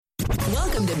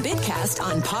Welcome to Bitcast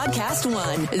on Podcast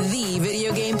One, the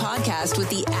video game podcast with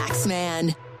the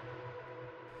Axeman.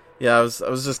 Yeah, I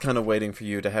was just kind of waiting for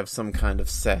you to have some kind of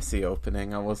sassy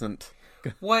opening. I wasn't...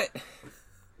 What?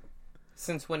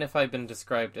 Since when have I been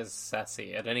described as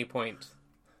sassy at any point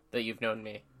that you've known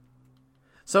me?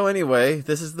 So anyway,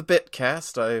 this is the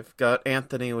Bitcast. I've got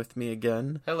Anthony with me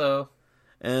again. Hello.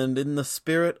 And in the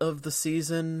spirit of the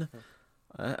season,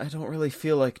 I don't really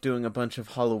feel like doing a bunch of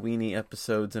Halloween-y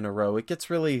episodes in a row. It gets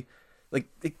really...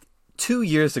 2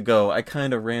 years ago, I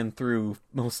kind of ran through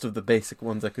most of the basic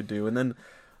ones I could do, and then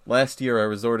last year I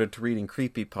resorted to reading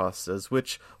creepypastas,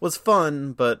 which was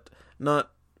fun, but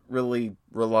not really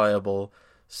reliable.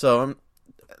 So,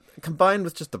 combined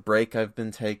with just the break I've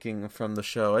been taking from the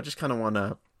show, I just kind of want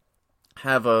to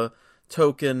have a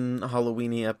token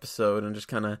Halloween-y episode and just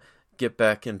kind of get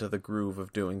back into the groove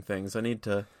of doing things. I need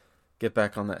to get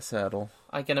back on that saddle.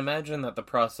 I can imagine that the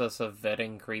process of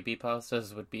vetting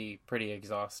creepypastas would be pretty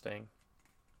exhausting.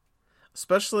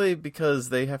 Especially because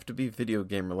they have to be video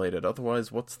game related.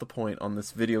 Otherwise, what's the point on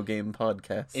this video game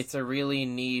podcast? It's a really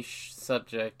niche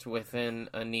subject within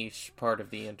a niche part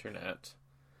of the internet.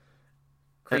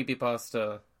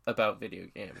 Creepypasta about video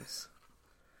games.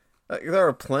 There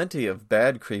are plenty of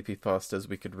bad creepypastas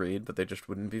we could read, but they just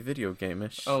wouldn't be video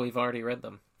game-ish. Oh, we've already read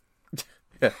them.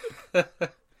 Yeah.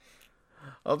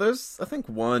 Oh, there's, I think,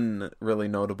 one really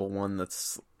notable one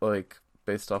that's,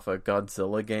 based off a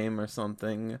Godzilla game or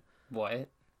something. What?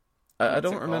 I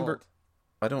don't remember. Called?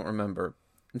 I don't remember.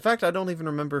 In fact, I don't even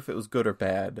remember if it was good or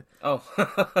bad. Oh.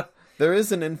 There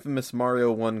is an infamous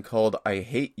Mario one called I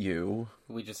Hate You.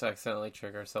 We just accidentally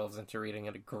trick ourselves into reading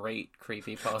a great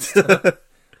creepypasta.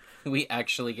 We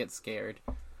actually get scared.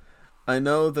 I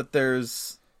know that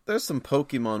there's some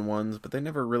Pokemon ones, but they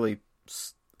never really...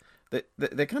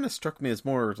 They kind of struck me as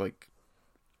more like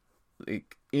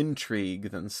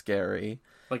intrigue than scary.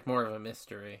 Like more of a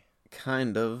mystery.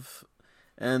 Kind of.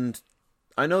 And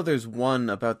I know there's one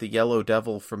about the Yellow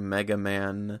Devil from Mega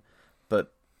Man,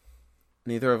 but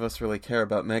neither of us really care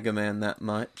about Mega Man that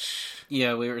much.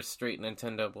 Yeah, we were straight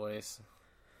Nintendo boys.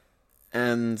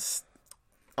 And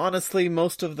honestly,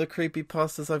 most of the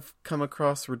creepypastas I've come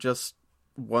across were just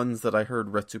ones that I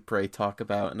heard Retsupre talk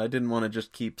about, and I didn't want to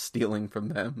just keep stealing from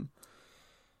them.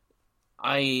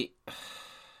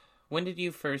 When did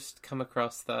you first come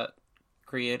across that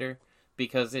creator?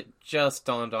 Because it just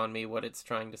dawned on me what it's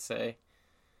trying to say.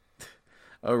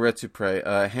 Oh,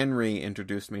 Retsupre. Henry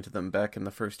introduced me to them back in the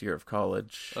first year of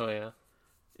college. Oh, yeah?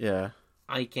 Yeah.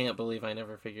 I can't believe I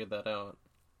never figured that out.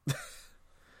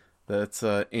 That's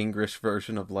an English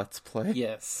version of Let's Play?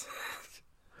 Yes.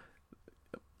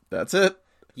 That's it.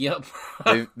 Yep.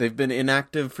 They've been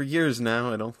inactive for years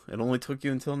now. It only took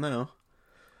you until now.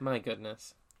 My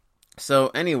goodness. So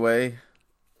anyway,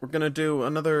 we're gonna do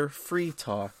another free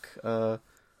talk, a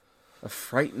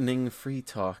frightening free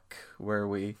talk, where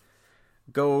we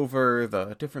go over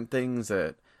the different things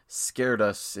that scared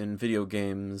us in video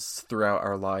games throughout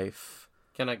our life.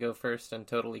 Can I go first and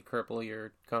totally cripple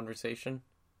your conversation?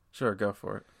 Sure, go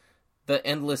for it. The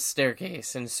Endless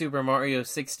Staircase in Super Mario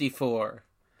 64.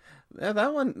 Yeah,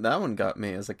 that one got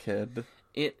me as a kid.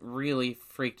 It really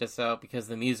freaked us out because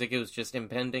the music, it was just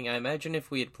impending. I imagine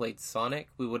if we had played Sonic,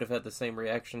 we would have had the same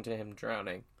reaction to him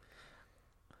drowning.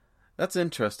 That's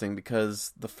interesting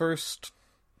because the first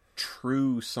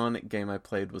true Sonic game I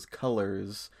played was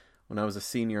Colors when I was a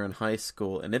senior in high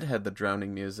school, and it had the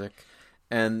drowning music.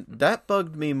 And that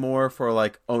bugged me more for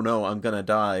oh no, I'm gonna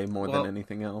die more than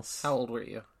anything else. How old were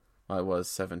you? I was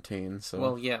 17, so...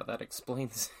 Well, yeah, that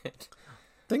explains it.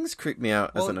 Things creep me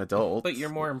out as an adult. But you're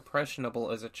more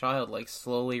impressionable as a child,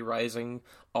 slowly rising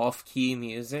off-key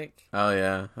music. Oh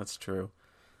yeah, that's true.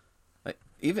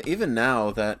 Even now,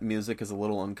 that music is a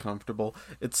little uncomfortable.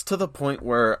 It's to the point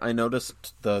where I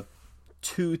noticed the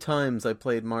 2 times I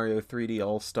played Mario 3D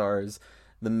All-Stars,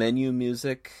 the menu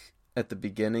music at the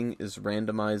beginning is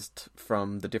randomized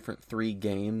from the different 3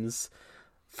 games.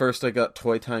 First I got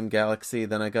Toy Time Galaxy,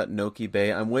 then I got Noki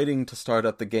Bay. I'm waiting to start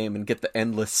up the game and get the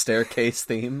Endless Staircase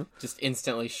theme. Just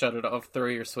instantly shut it off, throw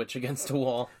your Switch against a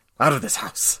wall. Out of this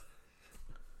house!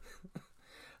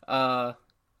 I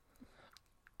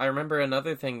remember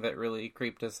another thing that really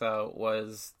creeped us out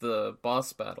was the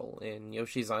boss battle in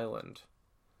Yoshi's Island.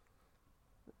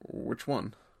 Which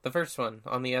one? The first one,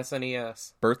 on the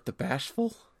SNES. Bert the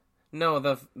Bashful? No,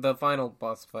 the final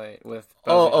boss fight with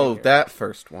Bowser Jr. That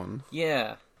first one.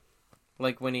 Yeah.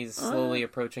 When he's slowly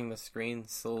approaching the screen,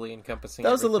 slowly encompassing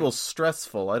That was everything. a little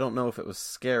stressful. I don't know if it was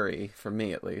scary, for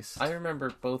me at least. I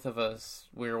remember both of us,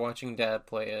 we were watching Dad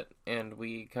play it, and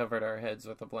we covered our heads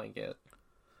with a blanket.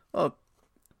 Well,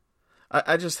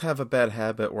 I just have a bad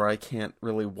habit where I can't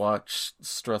really watch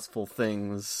stressful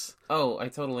things. Oh, I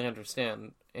totally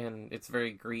understand. And it's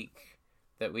very Greek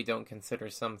that we don't consider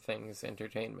some things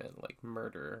entertainment, like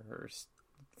murder or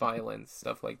violence,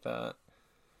 stuff like that.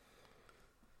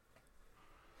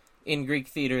 In Greek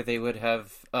theater, they would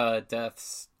have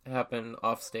deaths happen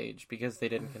off stage because they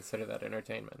didn't consider that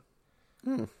entertainment.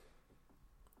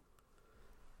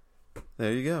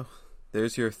 There you go.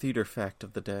 There's your theater fact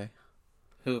of the day.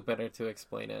 Who better to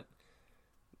explain it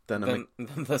Than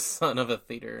the son of a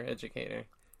theater educator?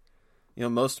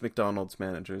 most McDonald's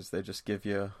managers, they just give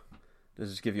you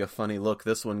a funny look.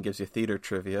 This one gives you theater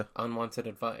trivia. Unwanted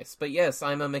advice. But yes,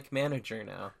 I'm a McManager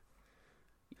now.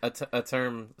 A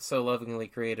term so lovingly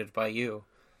created by you.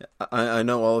 I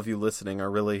know all of you listening are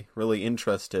really, really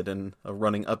interested in a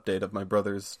running update of my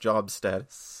brother's job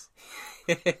status.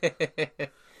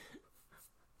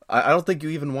 I don't think you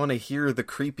even want to hear the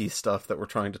creepy stuff that we're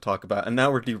trying to talk about, and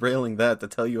now we're derailing that to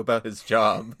tell you about his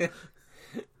job.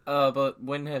 But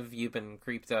when have you been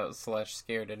creeped out /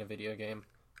 scared in a video game?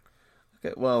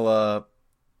 Okay, well,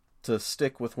 to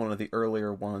stick with one of the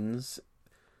earlier ones,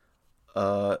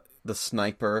 the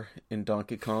sniper in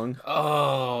Donkey Kong.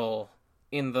 Oh,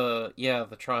 in the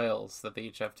trials that they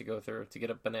each have to go through to get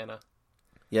a banana.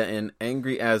 Yeah, in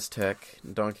Angry Aztec,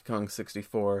 in Donkey Kong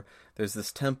 64, there's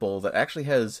this temple that actually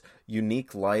has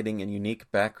unique lighting and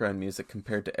unique background music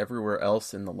compared to everywhere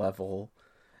else in the level.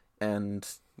 And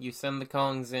you send the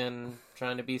Kongs in,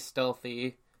 trying to be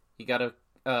stealthy. You gotta,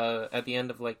 at the end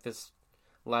of, like, this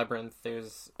labyrinth,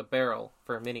 there's a barrel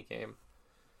for a minigame.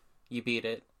 You beat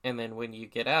it, and then when you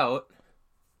get out...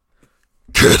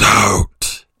 Get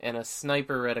out! And a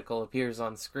sniper reticle appears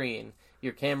on screen.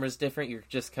 Your camera's different, you're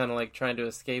just kind of like trying to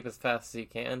escape as fast as you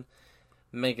can.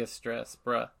 Mega stress,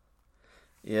 bruh.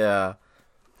 Yeah.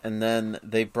 And then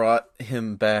they brought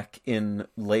him back in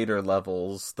later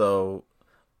levels, though...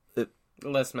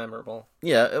 Less memorable.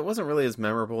 Yeah, it wasn't really as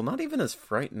memorable, not even as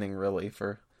frightening, really,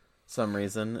 for some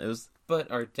reason. It was...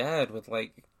 But our dad would,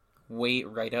 like, wait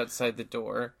right outside the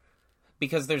door,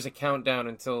 because there's a countdown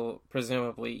until,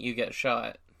 presumably, you get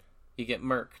shot. You get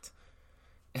murked.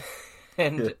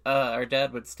 And our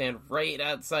dad would stand right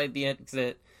outside the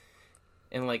exit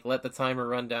and, like, let the timer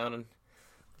run down and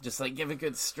just, like, give a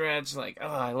good stretch. Like, oh,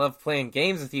 I love playing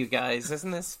games with you guys. Isn't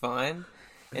this fun?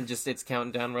 And just, it's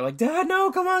counting down. We're like, Dad,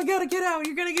 no, come on, gotta get out.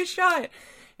 You're gonna get shot.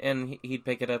 And he'd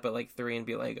pick it up at, like, 3 and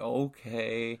be like,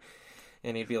 okay.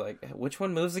 And he'd be like, which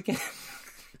one moves again?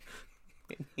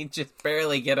 And he'd just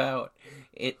barely get out.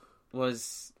 It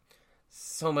was...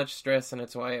 so much stress, and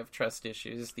it's why I have trust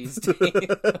issues these days.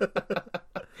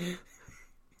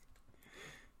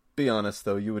 Be honest,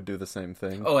 though, you would do the same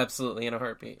thing. Oh, absolutely, in a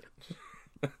heartbeat.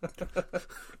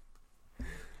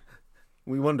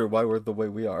 We wonder why we're the way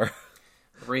we are.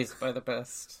 Raised by the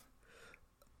best.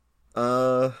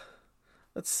 Let's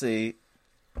see.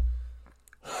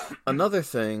 Another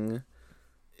thing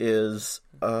is,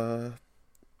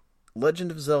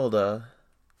 Legend of Zelda...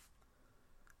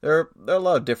 There are a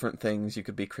lot of different things you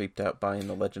could be creeped out by in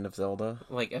The Legend of Zelda.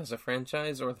 Like, as a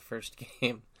franchise or the first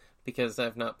game? Because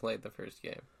I've not played the first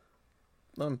game.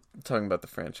 I'm talking about the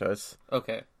franchise.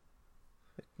 Okay.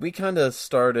 We kind of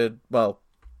started, well,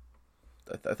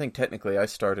 I think technically I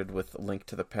started with A Link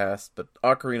to the Past, but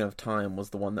Ocarina of Time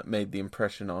was the one that made the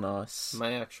impression on us.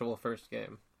 My actual first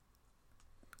game.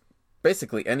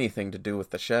 Basically anything to do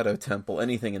with the Shadow Temple,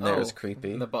 anything in there is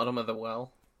creepy. The bottom of the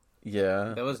well?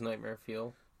 Yeah. That was Nightmare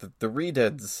Fuel. The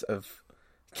Redeads have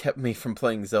kept me from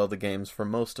playing Zelda games for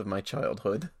most of my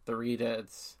childhood. The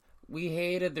Redeads. We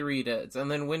hated the Redeads. And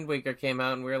then Wind Waker came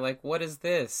out and we were like, what is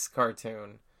this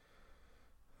cartoon?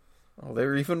 Oh, they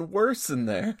were even worse in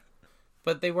there.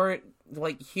 But they weren't,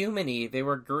 like, human-y. They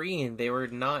were green. They were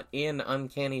not in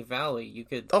Uncanny Valley. You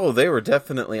could... Oh, they were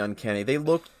definitely uncanny. They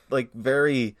looked, like,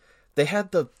 very... They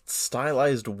had the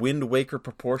stylized Wind Waker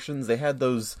proportions. They had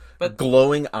those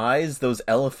glowing eyes, those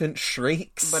elephant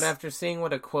shrieks. But after seeing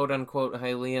what a quote-unquote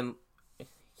Hylian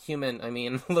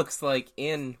human, looks like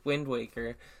in Wind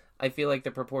Waker, I feel like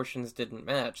the proportions didn't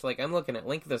match. Like, I'm looking at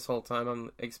Link this whole time,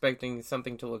 I'm expecting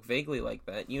something to look vaguely like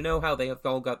that. You know how they have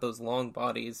all got those long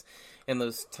bodies and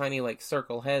those tiny, like,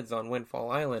 circle heads on Windfall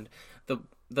Island. The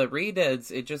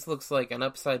Redeads, it just looks like an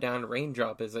upside-down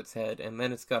raindrop is its head, and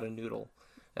then it's got a noodle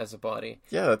as a body.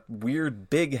 Yeah, weird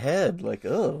big head, like,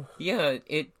 ugh. Yeah,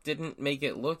 it didn't make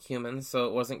it look human, so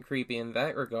it wasn't creepy in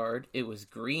that regard. It was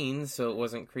green, so it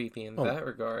wasn't creepy in that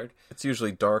regard. It's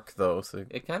usually dark, though, so...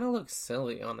 It kind of looks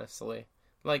silly, honestly.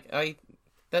 Like,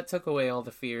 that took away all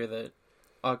the fear that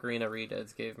Ocarina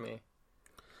Redeads gave me.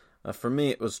 For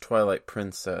me, it was Twilight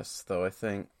Princess, though I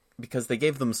think because they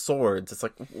gave them swords. It's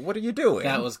like, what are you doing?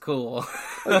 That was cool.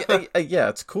 Yeah,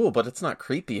 it's cool, but it's not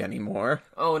creepy anymore.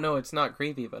 Oh, no, it's not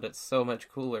creepy, but it's so much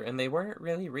cooler. And they weren't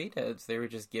really Redeads, they were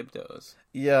just Gibdos.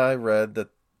 Yeah, I read that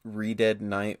Redead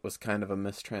Knight was kind of a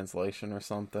mistranslation or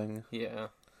something. Yeah,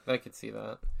 I could see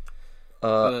that.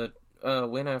 Uh,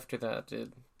 When after that,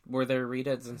 were there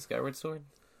Redeads in Skyward Sword?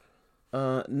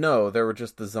 no, there were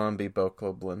just the zombie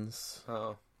bokoblins.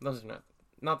 Oh, those are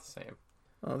not the same.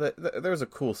 Oh, there's a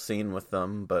cool scene with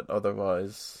them, but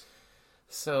otherwise...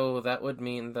 So that would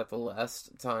mean that the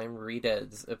last time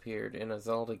Redeads appeared in a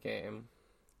Zelda game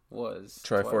was...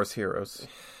 Triforce Heroes.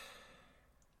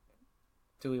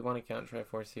 Do we want to count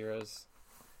Triforce Heroes?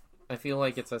 I feel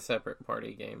like it's a separate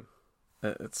party game.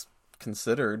 It's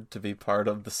considered to be part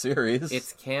of the series.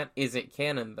 Is it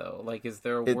canon, though? Like, is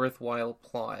there a worthwhile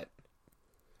plot?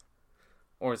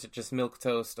 Or is it just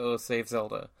milquetoast, oh, save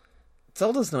Zelda?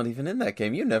 Zelda's not even in that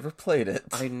game. You never played it.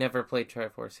 I never played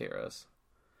Triforce Heroes.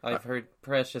 I've heard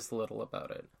precious little about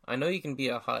it. I know you can be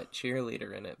a hot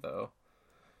cheerleader in it, though.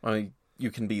 You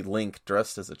can be Link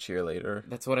dressed as a cheerleader.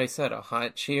 That's what I said, a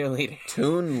hot cheerleader.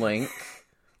 Toon Link,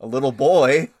 a little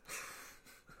boy.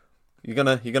 You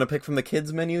gonna pick from the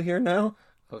kids menu here now?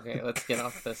 Okay, let's get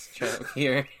off this joke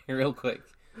here real quick.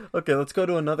 Okay, let's go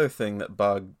to another thing that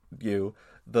bugged you.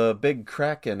 The big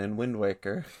Kraken in Wind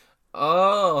Waker.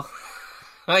 Oh,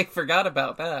 I forgot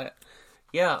about that.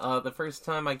 Yeah, the first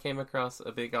time I came across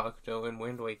a big Octo in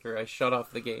Wind Waker, I shut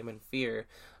off the game in fear.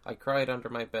 I cried under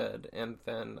my bed, and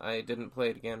then I didn't play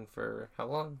it again for how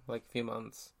long? Like a few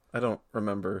months. I don't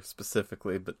remember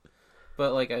specifically, but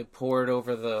like, I pored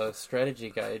over the strategy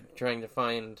guide trying to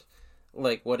find,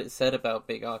 like, what it said about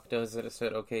big Octos, and it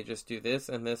said, okay, just do this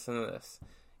and this and this.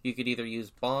 You could either use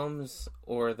bombs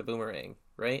or the boomerang,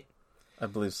 right? I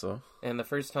believe so. And the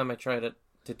first time I tried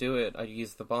to do it, I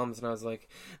used the bombs, and I was like,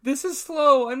 this is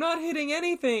slow, I'm not hitting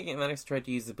anything! And then I tried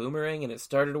to use the boomerang, and it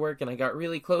started to work, and I got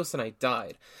really close, and I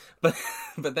died. But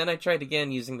then I tried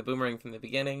again using the boomerang from the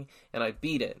beginning, and I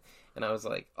beat it. And I was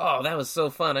like, oh, that was so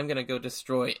fun, I'm gonna go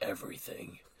destroy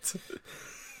everything.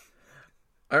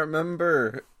 I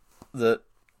remember that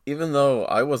even though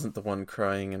I wasn't the one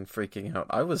crying and freaking out,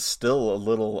 I was still a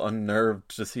little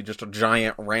unnerved to see just a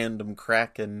giant random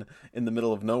Kraken in the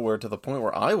middle of nowhere, to the point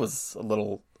where I was a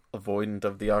little avoidant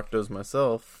of the Octos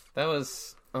myself. That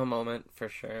was a moment for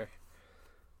sure.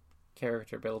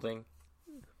 Character building.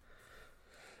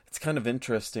 It's kind of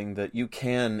interesting that you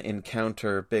can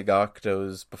encounter big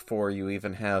Octos before you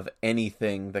even have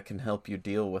anything that can help you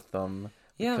deal with them.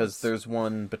 Yeah, because there's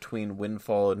one between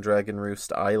Windfall and Dragon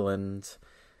Roost Island.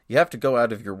 You have to go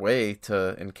out of your way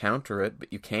to encounter it,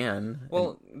 but you can.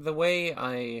 Well, the way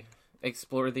I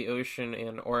explore the ocean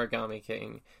in Origami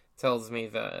King tells me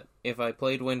that if I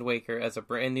played Wind Waker as a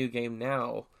brand new game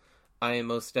now, I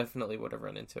most definitely would have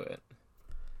run into it.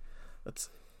 That's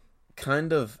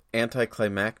kind of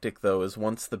anticlimactic, though, is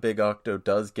once the big Octo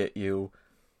does get you,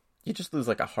 you just lose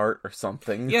like a heart or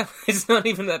something. Yeah, it's not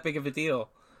even that big of a deal.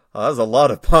 That was a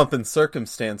lot of pomp and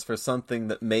circumstance for something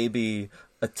that maybe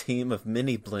a team of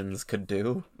mini-blins could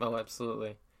do. Oh,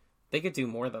 absolutely. They could do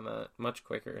more than that, much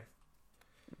quicker.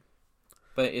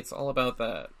 But it's all about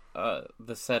that,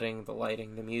 the setting, the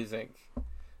lighting, the music,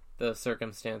 the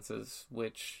circumstances,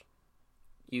 which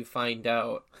you find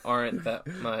out aren't that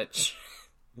much.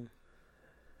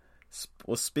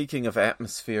 Well, speaking of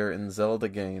atmosphere in Zelda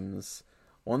games,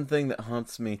 one thing that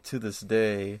haunts me to this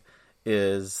day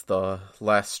is the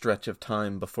last stretch of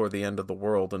time before the end of the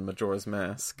world in Majora's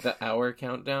Mask. The hour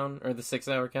countdown, or the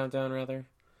 6-hour countdown, rather?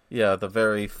 Yeah, the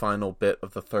very final bit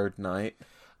of the third night.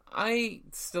 I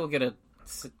still get a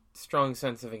strong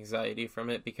sense of anxiety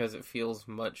from it because it feels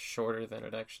much shorter than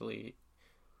it actually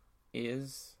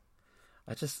is.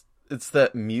 It's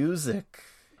that music,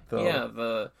 though. Yeah,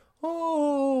 the,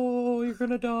 oh, you're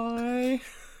gonna die.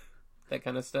 That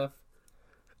kind of stuff.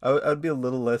 I'd be a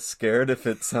little less scared if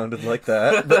it sounded like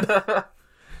that. But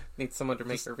need someone to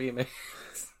make a remix.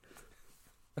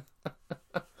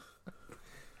 I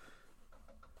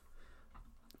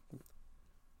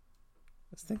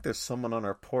think there's someone on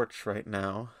our porch right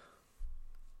now.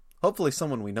 Hopefully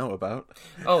someone we know about.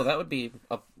 Oh, that would be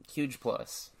a huge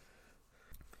plus.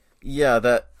 Yeah,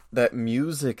 that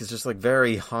music is just like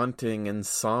very haunting and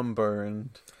somber, and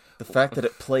the fact that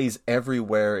it plays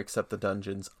everywhere except the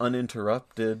dungeons,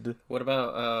 uninterrupted. What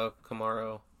about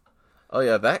Kamaro? Oh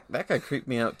yeah, that guy creeped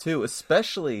me out too,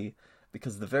 especially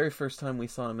because the very first time we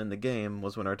saw him in the game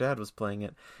was when our dad was playing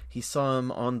it. He saw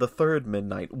him on the third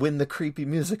midnight when the creepy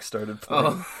music started playing.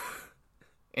 Oh.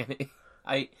 And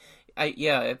I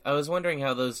was wondering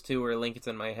how those two were linked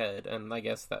in my head, and I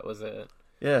guess that was it.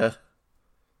 Yeah.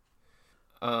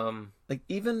 Like,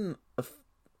 even, I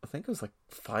think it was like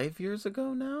 5 years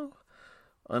ago now,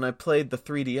 when I played the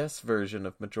 3DS version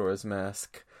of Majora's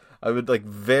Mask, I would, like,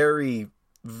 very,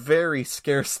 very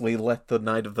scarcely let the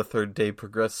Night of the Third Day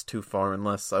progress too far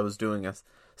unless I was doing a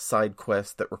side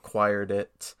quest that required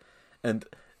it. And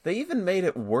they even made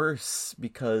it worse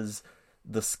because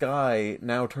the sky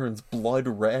now turns blood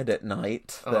red at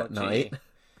night night.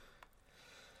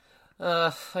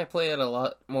 I play it a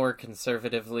lot more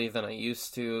conservatively than I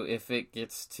used to. If it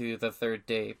gets to the third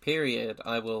day period,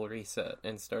 I will reset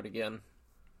and start again.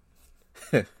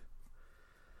 The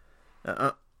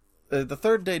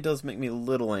third day does make me a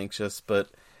little anxious, but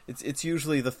it's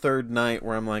usually the third night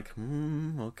where I'm like,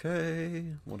 okay,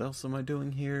 what else am I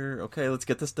doing here? Okay, let's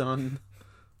get this done.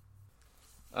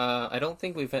 I don't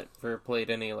think we've ever played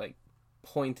any, like,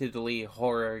 pointedly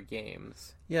horror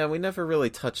games. Yeah, we never really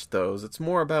touched those. It's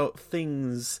more about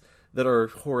things that are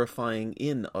horrifying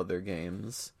in other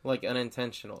games. Like,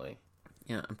 unintentionally.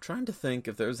 Yeah, I'm trying to think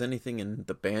if there's anything in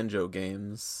the Banjo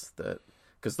games that...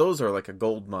 Because those are like a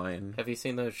gold mine. Have you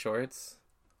seen those shorts?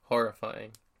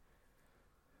 Horrifying.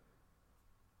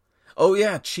 Oh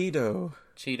yeah, Cheeto.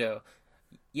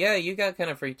 Yeah, you got kind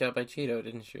of freaked out by Cheeto,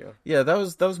 didn't you? Yeah, that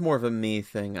was more of a me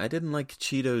thing. I didn't like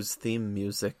Cheeto's theme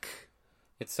music.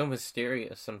 It's so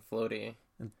mysterious and floaty.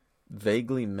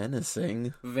 Vaguely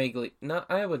menacing. Vaguely. No,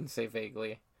 I wouldn't say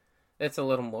vaguely. It's a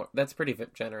little more... That's pretty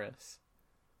generous.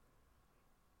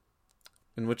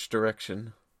 In which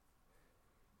direction?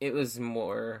 It was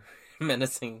more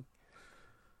menacing.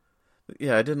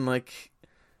 Yeah, I didn't like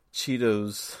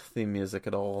Cheeto's theme music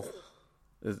at all.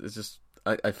 It's just...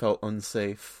 I felt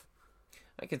unsafe.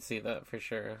 I could see that for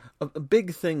sure. A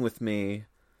big thing with me,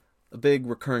 a big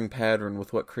recurring pattern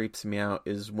with what creeps me out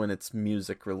is when it's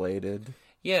music related.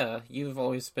 Yeah, you've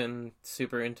always been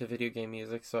super into video game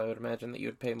music, so I would imagine that you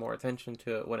would pay more attention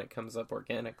to it when it comes up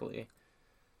organically.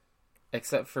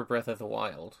 Except for Breath of the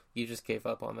Wild. You just gave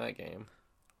up on that game.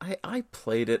 I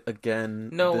played it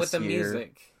again No, this with the year.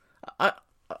 music.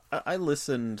 I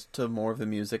listened to more of the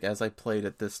music as I played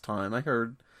it this time. I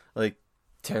heard, like,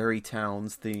 Terry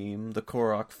Town's theme, the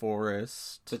Korok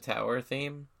Forest. The tower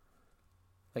theme?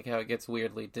 Like how it gets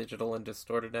weirdly digital and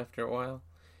distorted after a while?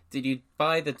 Did you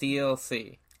buy the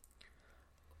DLC?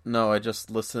 No, I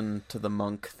just listened to the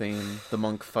monk theme, the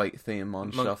monk fight theme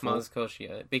on Monk Shuffle. Maz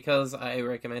Koshia, because I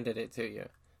recommended it to you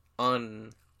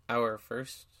on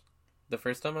the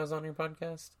first time I was on your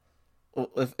podcast. Well,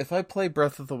 if I play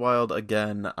Breath of the Wild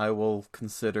again, I will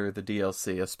consider the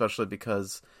DLC, especially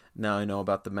because now I know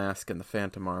about the mask and the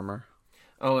phantom armor.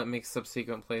 Oh, it makes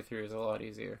subsequent playthroughs a lot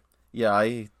easier. Yeah,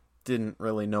 I didn't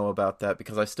really know about that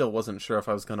because I still wasn't sure if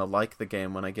I was going to like the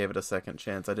game when I gave it a second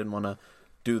chance. I didn't want to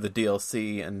do the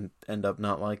DLC and end up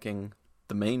not liking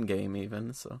the main game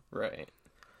even, so. Right.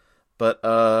 But,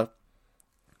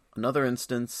 another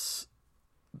instance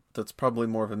that's probably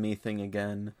more of a me thing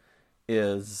again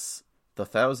is the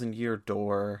 1,000-Year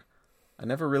Door. I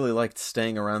never really liked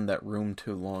staying around that room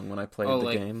too long when I played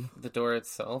the game. The door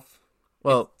itself?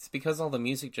 Well, it's because all the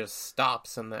music just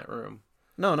stops in that room.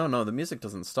 No, the music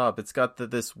doesn't stop. It's got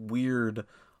this weird,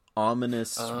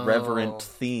 ominous, reverent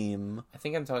theme. I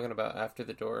think I'm talking about after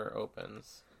the door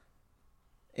opens.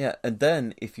 Yeah, and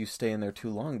then, if you stay in there too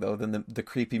long, though, then the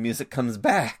creepy music comes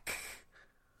back.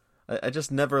 I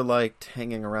just never liked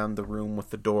hanging around the room with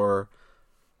the door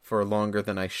for longer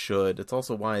than I should. It's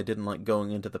also why I didn't like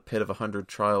going into the Pit of 100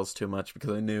 Trials too much,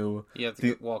 because I knew... You have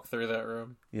to walk through that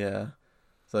room. Yeah.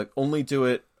 It's like, only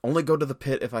go to the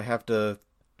pit if I have to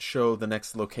show the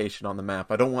next location on the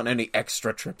map. I don't want any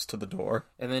extra trips to the door.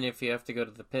 And then if you have to go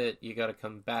to the pit, you gotta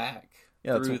come back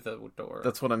through the door.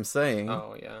 That's what I'm saying.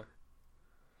 Oh, yeah.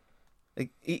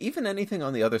 Like, even anything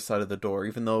on the other side of the door,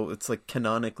 even though it's like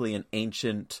canonically an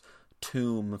ancient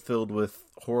tomb filled with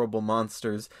horrible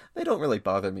monsters, they don't really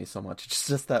bother me so much. It's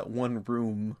just that one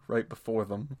room right before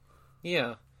them.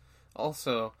 Yeah.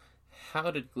 Also,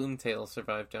 how did Gloomtail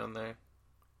survive down there?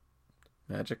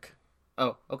 Magic.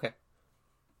 Oh, okay.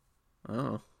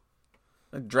 Oh.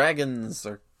 Dragons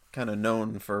are kind of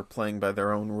known for playing by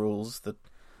their own rules, that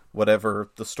whatever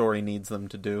the story needs them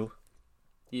to do.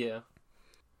 Yeah.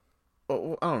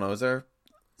 Oh, I don't know, is there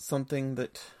something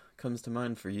that comes to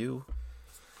mind for you?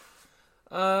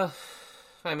 I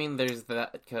mean, there's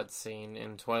that cutscene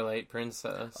in Twilight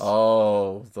Princess.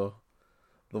 Oh, the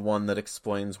one that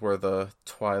explains where the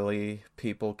Twily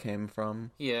people came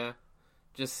from? Yeah.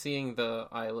 Just seeing the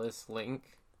eyeless Link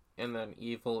and then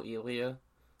evil Elia,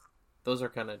 those are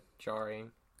kind of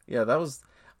jarring. Yeah,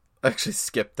 I actually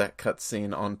skipped that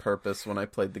cutscene on purpose when I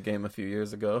played the game a few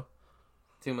years ago.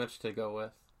 Too much to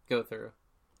go through.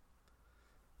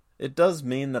 It does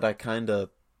mean that I kind of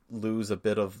lose a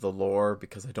bit of the lore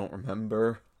because I don't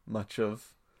remember much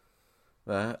of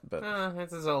that, but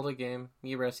It's a Zelda game.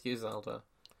 You rescue Zelda.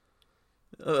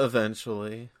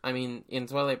 eventually. I mean, in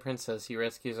Twilight Princess, you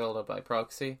rescue Zelda by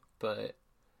proxy, but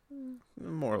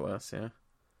More or less, yeah.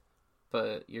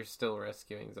 you're still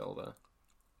rescuing Zelda.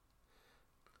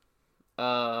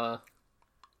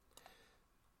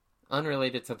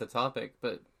 Unrelated to the topic,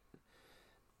 but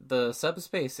the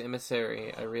Subspace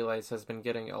Emissary, I realize, has been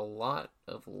getting a lot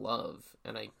of love,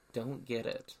 and I don't get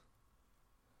it.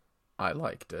 I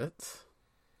liked it.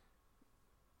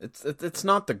 It's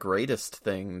not the greatest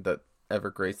thing that ever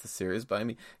graced the series, but I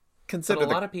mean, consider But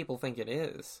a lot of people think it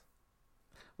is.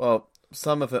 Well,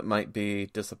 some of it might be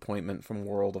disappointment from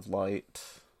World of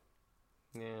Light.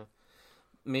 Yeah.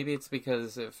 Maybe it's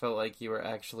because it felt like you were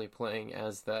actually playing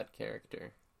as that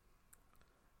character.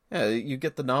 Yeah, you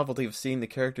get the novelty of seeing the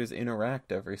characters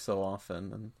interact every so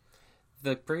often, and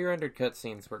The pre-rendered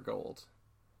cutscenes were gold.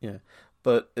 yeah.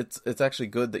 But it's actually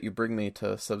good that you bring me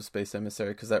to Subspace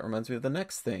Emissary, because that reminds me of the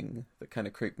next thing that kind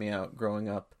of creeped me out growing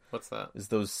up. What's that? Is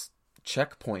those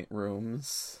checkpoint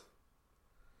rooms.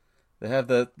 They have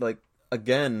that, like,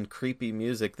 again, creepy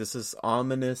music. This is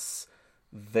ominous,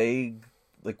 vague,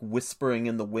 like, whispering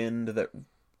in the wind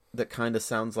that kind of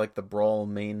sounds like the Brawl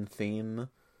main theme.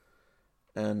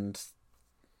 And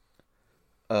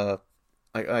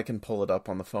I can pull it up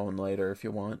on the phone later if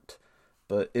you want.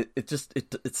 But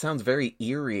it sounds very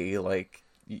eerie, like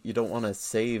you don't want to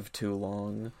save too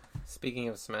long. Speaking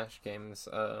of Smash games,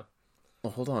 Well,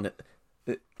 hold on.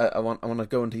 I want to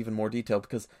go into even more detail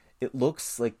because it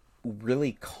looks like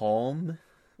really calm,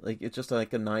 like it's just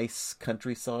like a nice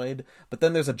countryside. But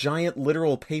then there's a giant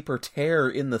literal paper tear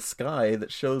in the sky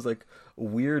that shows like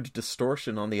weird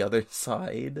distortion on the other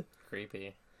side.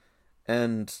 creepy.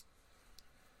 And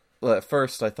well, at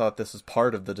first I thought this was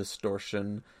part of the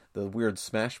distortion, the weird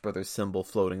Smash Brothers symbol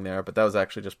floating there, but that was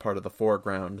actually just part of the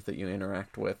foreground that you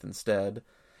interact with instead.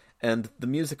 And the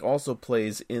music also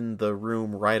plays in the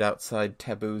room right outside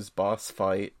Taboo's boss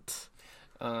fight.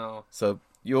 Oh, So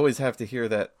you always have to hear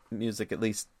that music at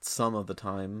least some of the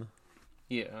time,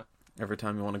 yeah. every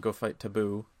time you want to go fight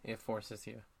Taboo. It forces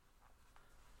you.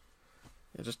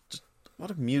 Yeah, just a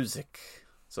lot of music.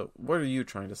 So what are you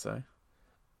trying to say?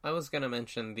 I was gonna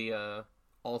mention the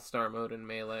All-Star mode in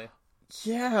Melee.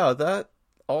 Yeah, that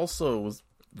also was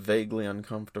vaguely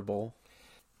uncomfortable.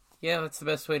 Yeah, that's the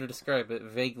best way to describe it.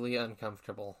 Vaguely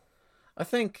uncomfortable. I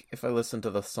think if I listen to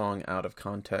the song out of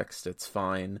context, it's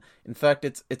fine. In fact,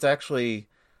 it's actually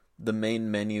the main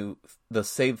menu, the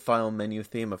save file menu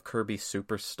theme of Kirby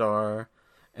Superstar,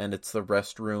 and it's the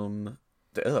restroom.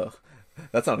 Ugh,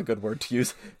 that's not a good word to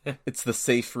use. It's the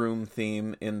safe room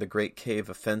theme in the Great Cave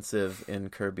Offensive in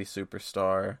Kirby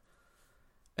Superstar,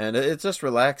 and it's just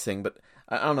relaxing. But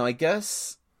I don't know. I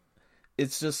guess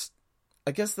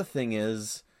the thing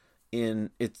is,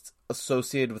 it's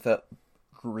associated with that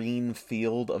green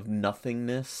field of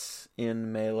nothingness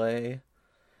in Melee,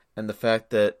 and the fact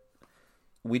that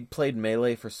we'd played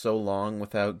Melee for so long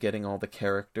without getting all the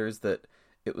characters that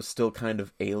it was still kind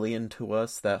of alien to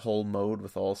us. That whole mode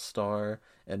with All-Star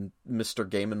and Mr.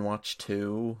 Game & Watch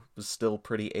 2 was still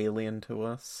pretty alien to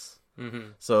us.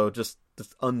 Mm-hmm. So just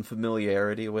this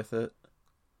unfamiliarity with it.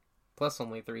 Plus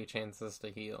only 3 chances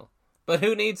to heal. But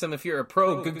who needs them if you're a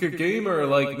pro gamer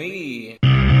like me?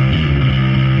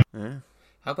 Yeah.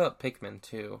 How about Pikmin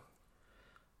 2?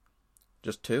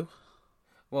 Just 2?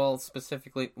 Well,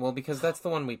 specifically, because that's the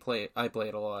one I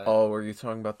played a lot. Oh, were you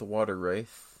talking about the Water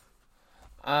Wraith?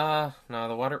 No,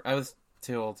 I was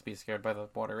too old to be scared by the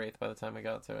Water Wraith by the time I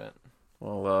got to it.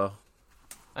 Well,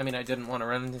 I mean, I didn't want to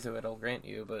run into it, I'll grant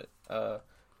you, but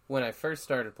when I first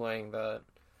started playing that,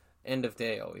 End of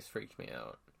Day always freaked me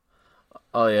out.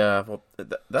 oh yeah, well,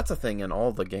 that's a thing in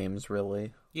all the games,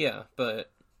 really. Yeah,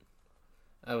 but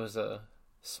I was a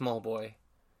small boy.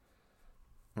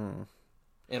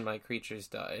 And my creatures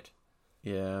died.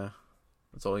 Yeah,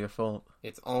 it's all your fault.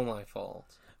 It's all my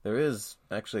fault. There is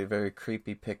actually very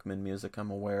creepy Pikmin music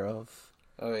I'm aware of.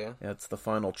 Oh, yeah? Yeah, it's the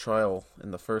final trial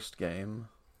in the first game.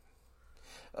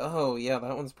 Oh, yeah,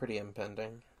 that one's pretty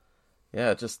impending.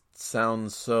 Yeah, it just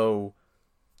sounds so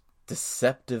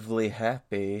deceptively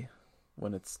happy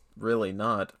when it's really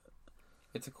not.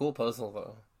 It's a cool puzzle,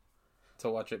 though. To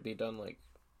watch it be done,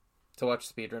 to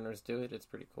watch speedrunners do it, it's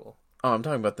pretty cool. Oh, I'm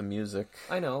talking about the music.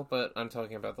 I know, but I'm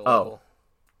talking about the level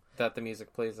that the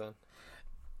music plays on.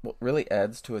 What really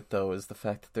adds to it, though, is the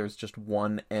fact that there's just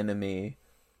one enemy.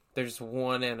 There's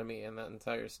one enemy in that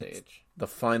entire stage. The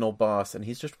final boss, and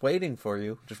he's just waiting for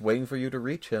you to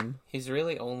reach him. He's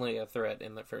really only a threat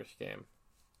in the first game.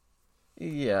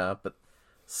 Yeah, but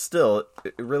still,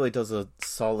 it really does a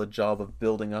solid job of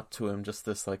building up to him. Just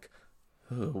this like,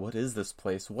 "Ooh, what is this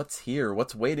place? What's here?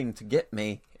 What's waiting to get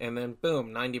me?" And then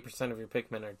boom, 90% of your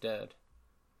Pikmin are dead.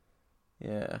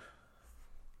 Yeah.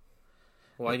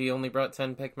 Why do you only brought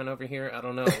 10 Pikmin over here? I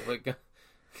don't know, but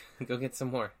go get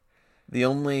some more. The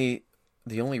only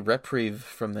reprieve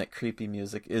from that creepy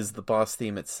music is the boss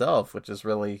theme itself, which is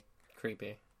really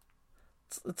creepy.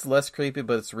 It's less creepy,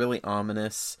 but it's really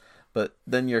ominous. But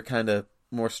then you're kind of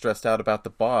more stressed out about the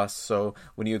boss, so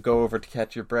when you go over to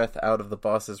catch your breath out of the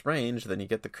boss's range, then you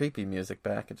get the creepy music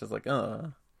back. It's just like,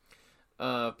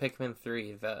 Pikmin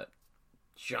 3, that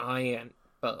giant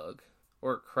bug,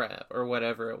 or crab, or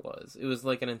whatever it was. It was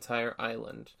like an entire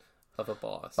island of a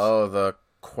boss. Oh, the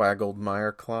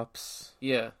Quaggled Clops?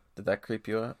 Yeah. Did that creep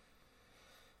you out?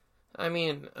 I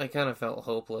mean, I kind of felt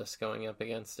hopeless going up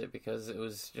against it, because it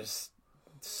was just,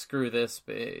 screw this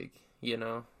big, you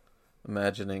know?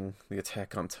 Imagining the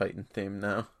Attack on Titan theme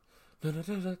now. You're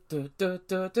gonna die.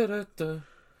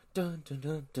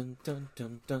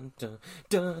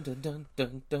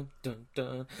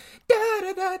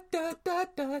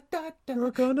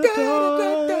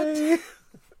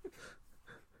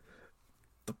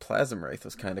 The Plasm Wraith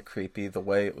was kind of creepy, the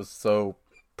way it was so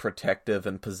protective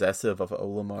and possessive of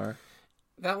Olimar.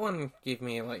 That one gave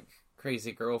me, like,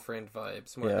 crazy girlfriend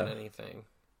vibes more than anything.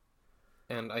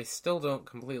 And I still don't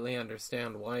completely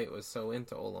understand why it was so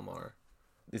into Olimar.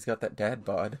 He's got that dad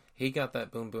bod. He got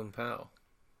that boom boom pow.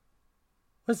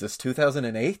 What is this,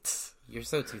 2008? You're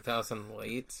so 2000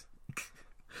 late.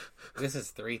 This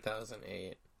is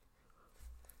 3008.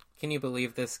 Can you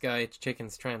believe this guy?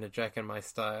 Chicken's trying to jack in my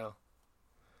style.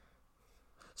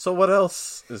 So what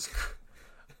else is...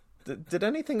 Did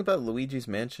anything about Luigi's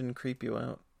Mansion creep you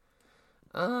out?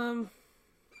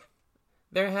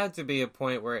 There had to be a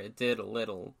point where it did a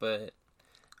little, but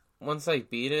once I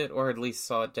beat it, or at least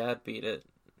saw Dad beat it...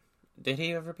 Did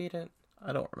he ever beat it?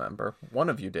 I don't remember. One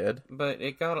of you did. But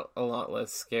it got a lot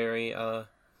less scary. I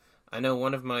know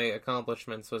one of my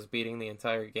accomplishments was beating the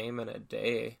entire game in a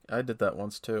day. I did that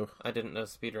once too. I didn't know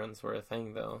speedruns were a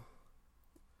thing, though.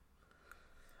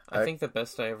 I think the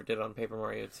best I ever did on Paper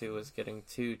Mario 2 was getting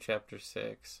to Chapter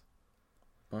 6.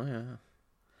 Oh, yeah.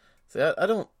 See, I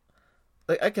don't...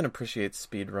 Like, I can appreciate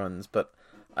speedruns, but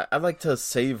I like to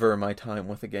savor my time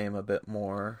with a game a bit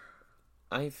more.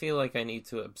 I feel like I need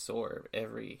to absorb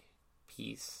every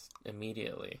piece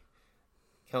immediately.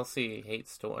 Kelsey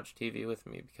hates to watch TV with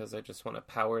me because I just want to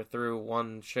power through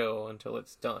one show until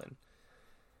it's done.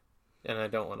 And I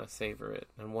don't want to savor it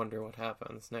and wonder what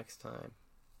happens next time.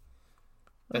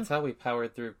 That's how we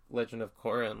powered through Legend of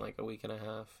Korra in like a week and a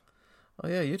half. Oh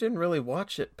yeah, you didn't really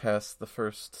watch it past the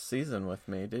first season with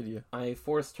me, did you? I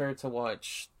forced her to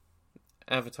watch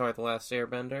Avatar: The Last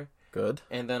Airbender. Good.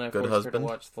 And then I forced her to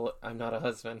watch I'm Not a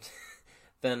Husband.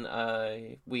 Then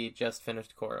we just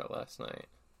finished Korra last night.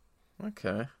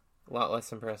 Okay. A lot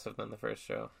less impressive than the first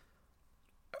show.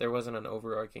 There wasn't an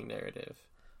overarching narrative.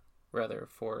 Rather,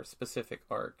 for specific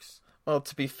arcs. Well,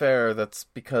 to be fair, that's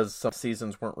because some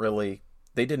seasons weren't really...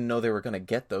 They didn't know they were going to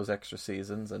get those extra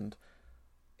seasons, and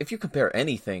if you compare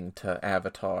anything to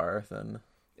Avatar, then...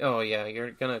 Oh, yeah,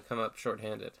 you're going to come up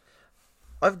shorthanded.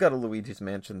 I've got a Luigi's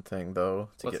Mansion thing,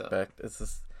 though, to What's get up? back. It's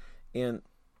this... In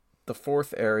the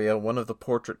fourth area, one of the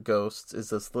portrait ghosts is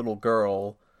this little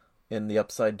girl in the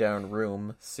upside-down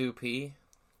room. Sue P.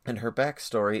 And her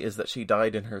backstory is that she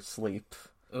died in her sleep.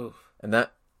 Ooh. And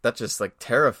that just, like,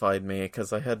 terrified me,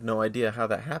 because I had no idea how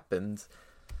that happened.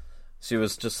 She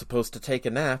was just supposed to take a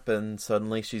nap, and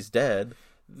suddenly she's dead.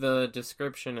 The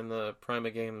description in the Prima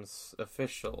Games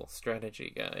official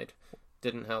strategy guide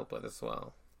didn't help with as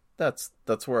well. That's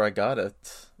where I got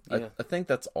it. Yeah. I think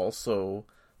that's also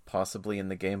possibly in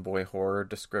the Game Boy Horror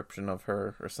description of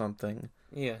her or something.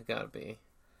 Yeah, gotta be.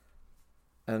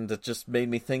 And it just made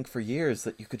me think for years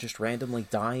that you could just randomly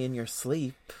die in your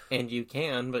sleep. And you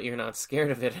can, but you're not scared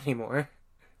of it anymore.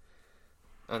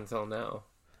 Until now.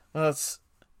 Well, it's...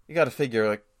 You gotta figure,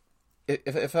 like,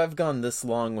 if I've gone this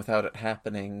long without it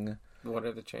happening... What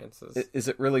are the chances? Is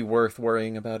it really worth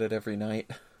worrying about it every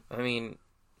night? I mean,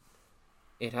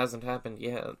 it hasn't happened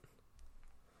yet.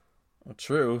 Well,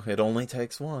 true. It only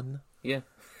takes one. Yeah.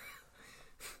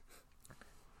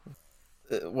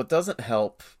 What doesn't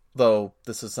help, though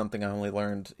this is something I only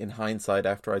learned in hindsight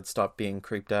after I'd stopped being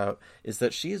creeped out, is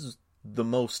that she is the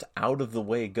most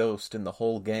out-of-the-way ghost in the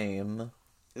whole game.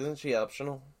 Isn't she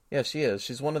optional? Yeah, she is.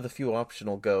 She's one of the few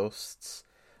optional ghosts,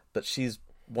 but she's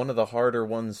one of the harder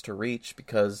ones to reach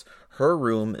because her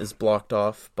room is blocked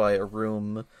off by a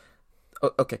room...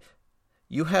 Okay,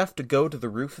 you have to go to the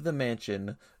roof of the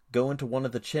mansion, go into one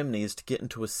of the chimneys to get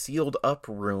into a sealed-up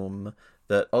room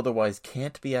that otherwise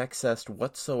can't be accessed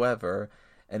whatsoever.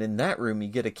 And in that room, you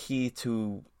get a key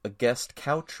to a guest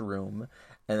couch room.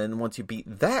 And then once you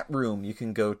beat that room, you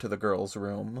can go to the girl's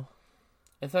room.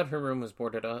 I thought her room was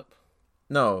boarded up.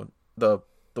 No, the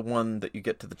one that you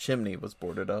get to the chimney was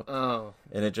boarded up. Oh.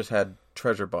 And it just had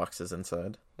treasure boxes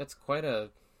inside. That's quite an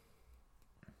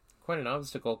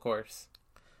obstacle course.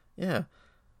 Yeah.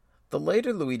 The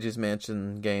later Luigi's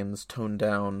Mansion games toned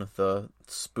down the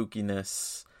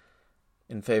spookiness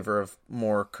in favor of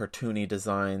more cartoony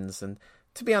designs. And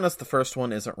to be honest, the first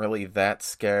one isn't really that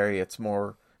scary. It's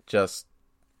more just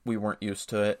we weren't used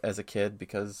to it as a kid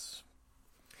because...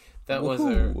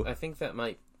 I think that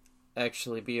might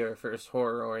actually be our first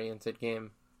horror-oriented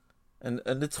game. And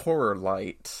it's horror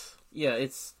light. Yeah,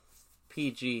 it's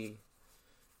PG.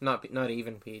 Not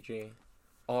even PG.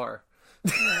 R.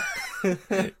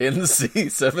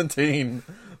 NC-17.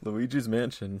 Luigi's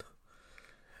Mansion.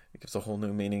 It gives a whole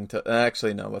new meaning to...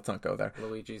 Actually, no, let's not go there.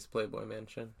 Luigi's Playboy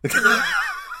Mansion.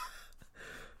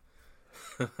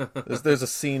 There's a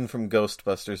scene from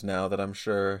Ghostbusters now that I'm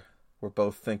sure we're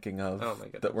both thinking of. Oh my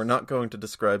goodness. That we're not going to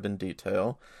describe in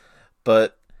detail.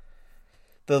 But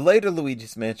the later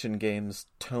Luigi's Mansion games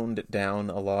toned it down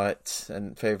a lot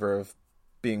in favor of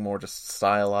being more just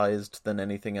stylized than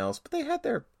anything else. But they had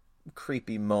their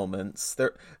creepy moments.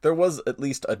 There was at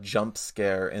least a jump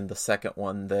scare in the second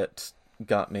one that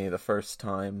got me the first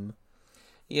time.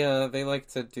 Yeah, they like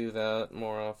to do that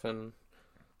more often.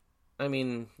 I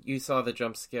mean, you saw the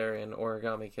jump scare in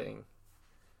Origami King.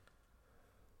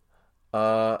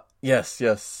 Yes.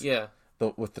 Yeah.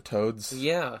 With the toads.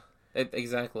 Yeah,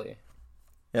 exactly.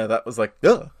 Yeah, that was like,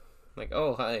 ugh. Like,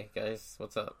 oh, hi, guys,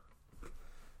 what's up?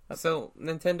 So,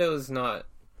 Nintendo is not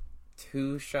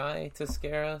too shy to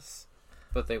scare us,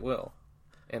 but they will.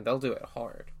 And they'll do it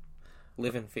hard.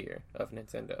 Live in fear of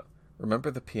Nintendo.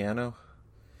 Remember the piano?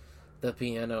 The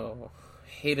piano.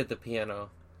 Hated the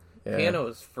piano. Yeah. Piano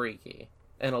is freaky.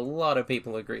 And a lot of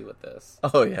people agree with this.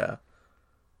 Oh, yeah.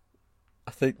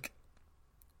 I think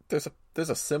there's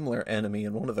a similar enemy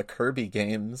in one of the Kirby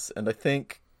games, and I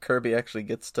think Kirby actually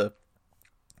gets to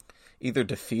either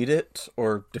defeat it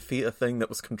or defeat a thing that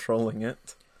was controlling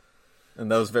it.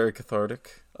 And that was very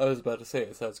cathartic. I was about to say,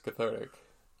 it sounds cathartic.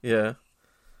 Yeah.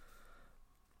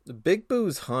 Big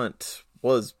Boo's Hunt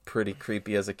was pretty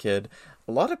creepy as a kid.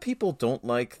 A lot of people don't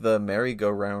like the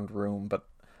merry-go-round room, but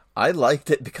I liked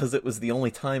it because it was the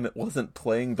only time it wasn't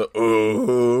playing the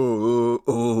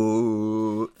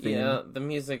theme. Yeah, the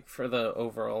music for the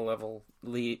overall level,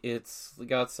 it's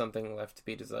got something left to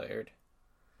be desired.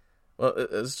 Well,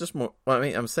 it's just more... Well, I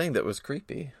mean, I'm saying that it was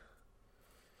creepy.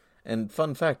 And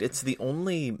fun fact, it's the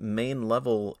only main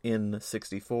level in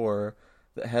 64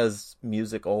 that has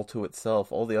music all to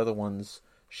itself. All the other ones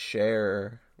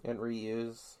share. And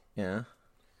reuse. Yeah.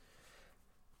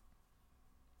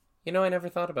 You know, I never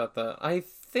thought about that. I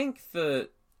think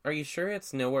Are you sure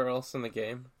it's nowhere else in the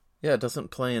game? Yeah, it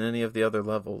doesn't play in any of the other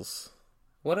levels.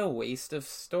 What a waste of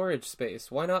storage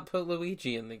space. Why not put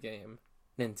Luigi in the game?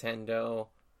 Nintendo.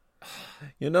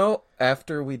 You know,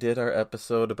 after we did our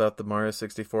episode about the Mario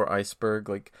 64 iceberg,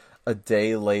 like, a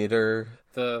day later...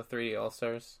 The 3D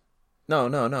All-Stars?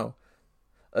 No.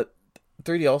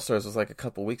 3D All-Stars was like a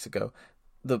couple weeks ago.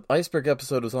 The iceberg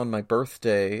episode was on my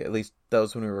birthday, at least that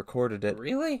was when we recorded it.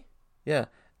 Really? Yeah,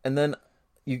 and then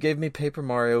you gave me Paper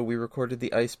Mario, we recorded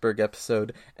the iceberg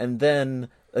episode, and then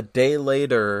a day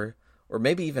later, or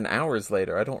maybe even hours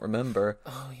later, I don't remember,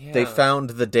 they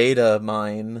found the data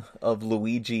mine of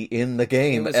Luigi in the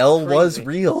game. L was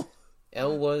real.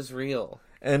 L was real.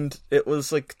 And it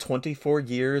was like 24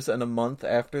 years and a month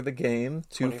after the game,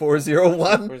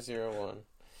 2401. 2401.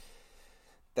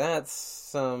 That's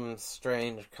some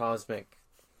strange cosmic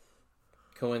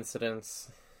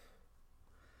coincidence.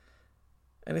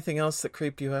 Anything else that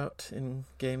creeped you out in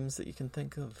games that you can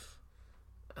think of?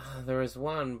 There was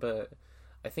one, but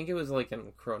I think it was like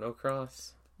in Chrono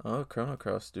Cross. Oh, Chrono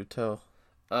Cross, do tell.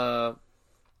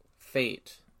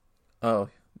 Fate. Oh,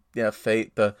 yeah,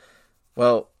 Fate.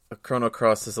 Chrono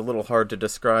Cross is a little hard to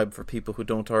describe for people who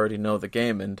don't already know the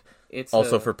game, and it's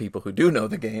also for people who do know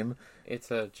the game.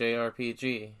 It's a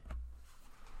JRPG.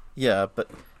 Yeah, but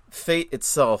Fate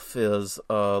itself is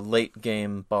a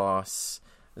late-game boss.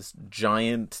 This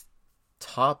giant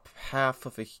top half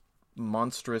of a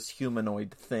monstrous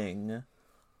humanoid thing.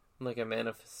 Like a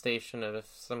manifestation of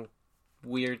some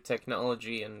weird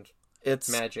technology and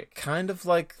magic. It's kind of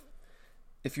like...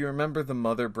 If you remember the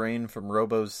Mother Brain from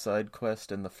Robo's side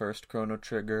quest in the first Chrono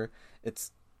Trigger,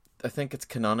 I think it's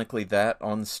canonically that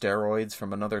on steroids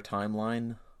from another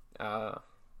timeline.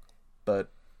 But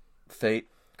Fate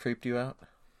creeped you out?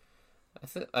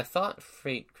 I thought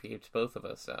Fate creeped both of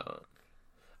us out.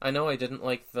 I know I didn't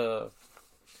like the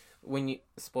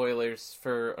spoilers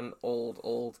for an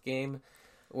old game.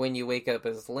 When you wake up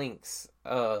as Lynx,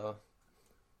 the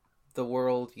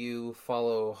world you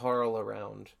follow Harl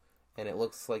around, and it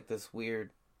looks like this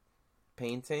weird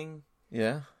painting.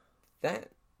 Yeah? That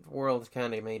world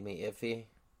kind of made me iffy.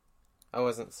 I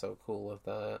wasn't so cool with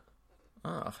that.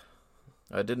 Ah,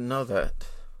 I didn't know that.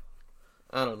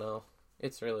 I don't know.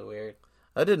 It's really weird.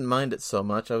 I didn't mind it so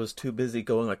much. I was too busy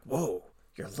going like, whoa,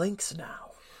 you're Lynx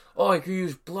now. Oh, I can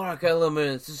use block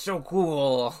elements. It's so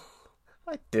cool.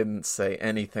 I didn't say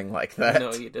anything like that.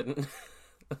 No, you didn't.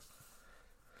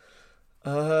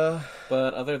 But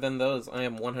other than those, I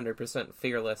am 100%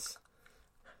 fearless.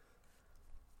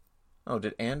 Oh,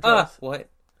 did Andros? What?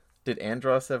 Did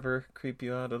Andros ever creep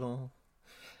you out at all?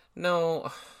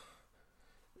 No.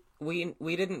 We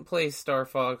didn't play Star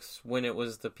Fox when it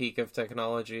was the peak of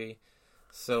technology,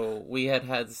 so we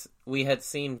had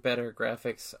seen better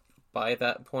graphics by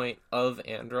that point of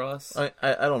Andros. I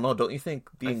don't know. Don't you think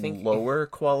being lower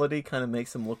quality kind of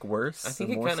makes him look worse? I think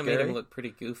it kind of made him look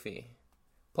pretty goofy.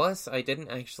 Plus, I didn't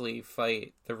actually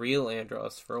fight the real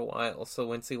Andros for a while, so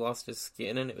once he lost his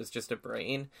skin and it was just a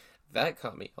brain, that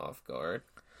caught me off guard.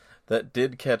 That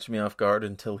did catch me off guard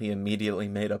until he immediately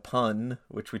made a pun,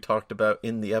 which we talked about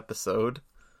in the episode.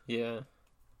 Yeah.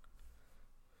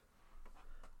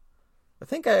 I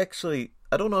think I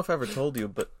don't know if I ever told you,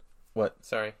 but what?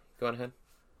 Sorry, go on ahead.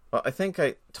 Well, I think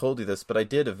I told you this, but I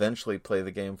did eventually play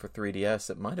the game for 3DS.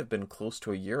 It might have been close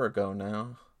to a year ago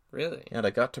now. Really? And I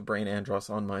got to brain Andros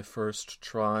on my first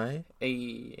try.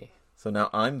 Hey. So now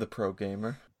I'm the pro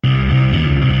gamer.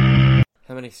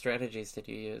 How many strategies did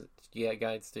you use? Yeah,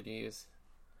 guides did you use?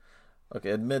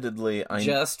 Okay, admittedly,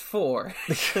 Just 4.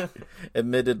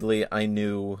 Admittedly, I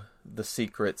knew the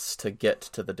secrets to get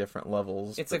to the different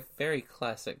levels. It's a very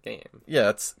classic game. Yeah,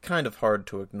 it's kind of hard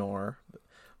to ignore.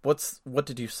 What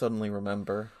did you suddenly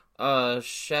remember?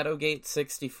 Shadowgate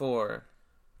 64.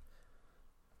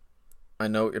 I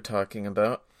know what you're talking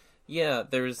about. Yeah,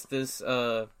 there's this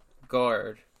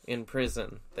guard in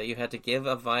prison that you had to give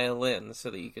a violin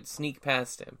so that you could sneak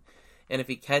past him. And if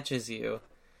he catches you,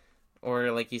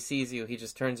 or like he sees you, he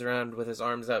just turns around with his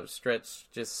arms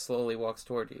outstretched, just slowly walks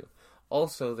toward you.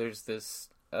 Also, there's this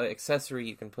accessory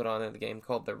you can put on in the game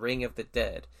called the Ring of the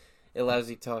Dead. It allows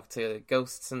you to talk to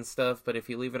ghosts and stuff, but if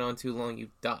you leave it on too long, you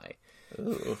die.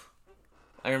 Ooh.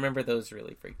 I remember those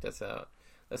really freaked us out,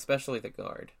 especially the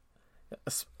guard.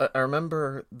 I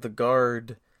remember the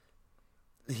guard,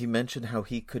 he mentioned how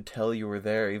he could tell you were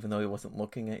there even though he wasn't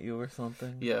looking at you or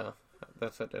something. Yeah,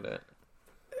 that's what did it.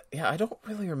 Yeah, I don't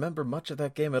really remember much of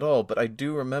that game at all, but I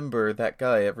do remember that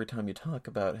guy every time you talk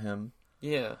about him.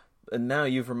 Yeah. And now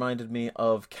you've reminded me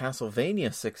of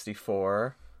Castlevania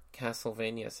 64.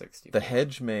 Castlevania 64. The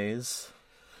Hedge Maze.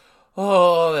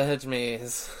 Oh, the Hedge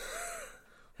Maze.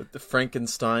 With the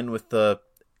Frankenstein with the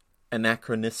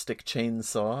anachronistic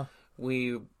chainsaw.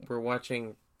 We were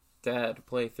watching Dad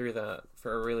play through that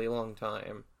for a really long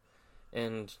time.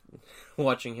 And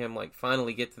watching him, like,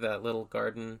 finally get to that little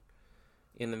garden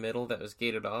in the middle that was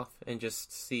gated off and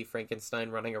just see Frankenstein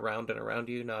running around and around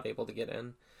you, not able to get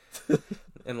in.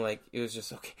 And, like, it was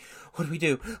just, okay, what do we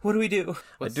do? What do we do?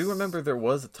 I do remember there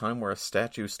was a time where a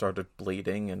statue started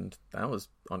bleeding, and that was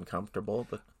uncomfortable,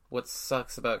 but... What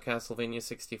sucks about Castlevania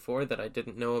 64 that I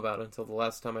didn't know about until the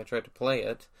last time I tried to play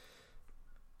it,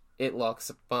 it locks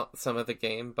some of the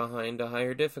game behind a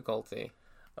higher difficulty.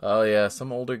 Oh yeah,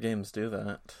 some older games do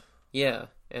that. Yeah,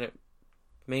 and it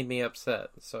made me upset,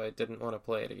 so I didn't want to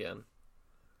play it again.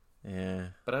 Yeah.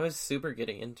 But I was super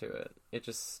getting into it. It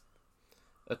just...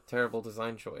 a terrible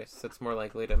design choice. It's more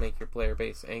likely to make your player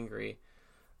base angry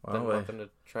than want them to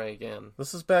try again.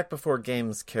 This is back before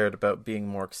games cared about being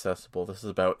more accessible. This is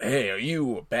about, hey, are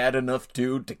you a bad enough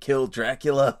dude to kill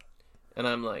Dracula? And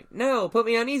I'm like, no, put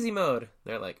me on easy mode.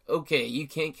 They're like, okay, you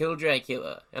can't kill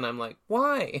Dracula. And I'm like,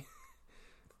 why?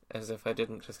 As if I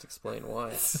didn't just explain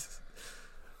why.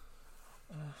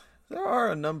 There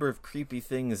are a number of creepy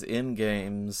things in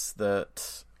games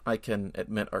that I can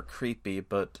admit are creepy,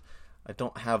 but I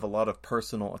don't have a lot of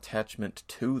personal attachment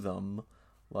to them.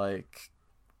 Like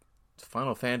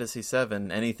Final Fantasy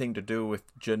VII, anything to do with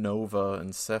Jenova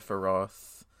and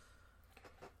Sephiroth.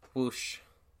 Whoosh.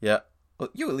 Yeah. Well,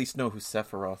 you at least know who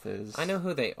Sephiroth is. I know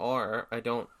who they are. I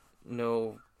don't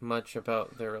know much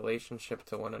about their relationship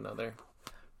to one another.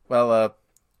 Well,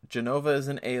 Jenova is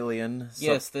an alien. So...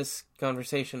 Yes, this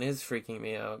conversation is freaking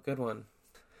me out. Good one.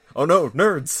 Oh no,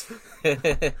 nerds!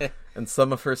 And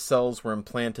some of her cells were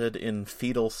implanted in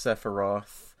fetal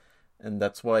Sephiroth, And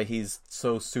that's why he's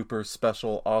so super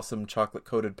special, awesome,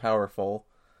 chocolate-coated, powerful.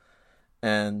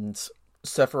 And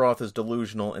Sephiroth is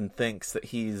delusional and thinks that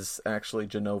he's actually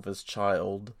Jenova's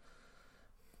child.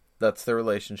 That's their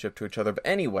relationship to each other. But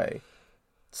anyway,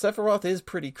 Sephiroth is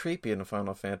pretty creepy in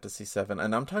Final Fantasy VII.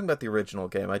 And I'm talking about the original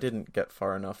game. I didn't get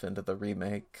far enough into the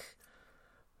remake.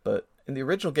 But in the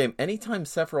original game, anytime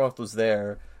Sephiroth was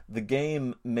there, the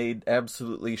game made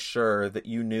absolutely sure that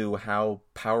you knew how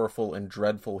powerful and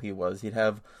dreadful he was. He'd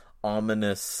have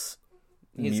ominous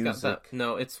music. Got that.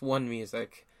 No, it's one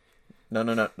music.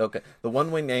 No. Okay. The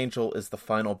One-Winged Angel is the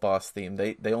final boss theme.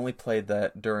 They only played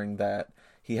that during that.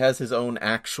 He has his own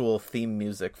actual theme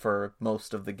music for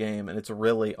most of the game, and it's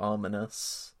really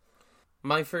ominous.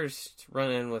 My first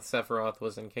run-in with Sephiroth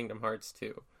was in Kingdom Hearts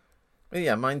 2.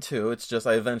 Yeah, mine too. It's just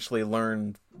I eventually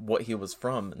learned what he was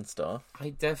from and stuff.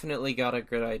 I definitely got a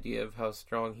good idea of how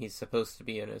strong he's supposed to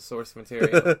be in his source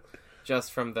material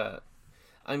just from that.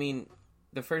 I mean,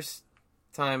 the first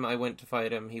time I went to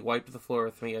fight him, he wiped the floor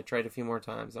with me. I tried a few more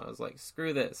times, and I was like,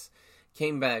 screw this.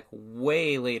 Came back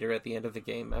way later at the end of the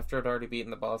game, after I'd already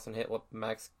beaten the boss and hit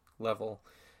max level,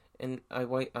 and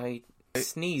I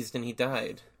sneezed and he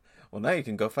died. Well, now you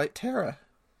can go fight Terra.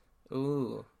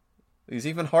 Ooh. He's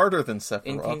even harder than Sephiroth.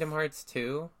 In Kingdom Hearts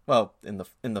 2? Well, in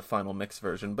the final mix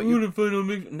version, but the final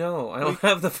mix. No, I don't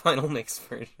have the final mix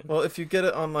version. Well, if you get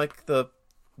it on like the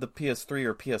PS3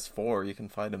 or PS4, you can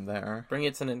find him there. Bring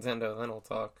it to Nintendo, then we'll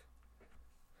talk.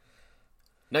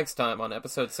 Next time on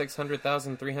episode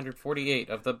 600,348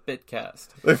 of the Bitcast.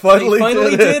 They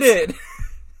finally did it!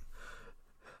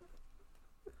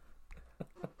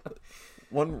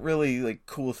 One really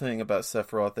cool thing about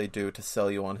Sephiroth they do to sell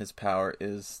you on his power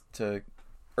is to...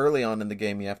 Early on in the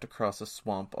game, you have to cross a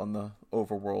swamp on the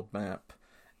overworld map.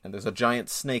 And there's a giant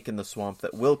snake in the swamp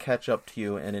that will catch up to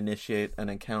you and initiate an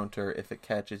encounter if it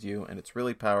catches you. And it's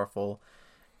really powerful.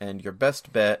 And your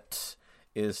best bet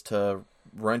is to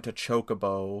rent a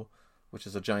chocobo, which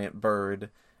is a giant bird,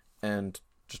 and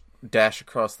just dash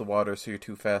across the water so you're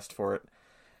too fast for it.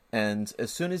 And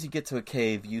as soon as you get to a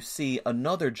cave, you see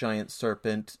another giant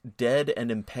serpent dead and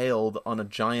impaled on a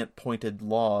giant pointed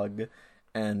log,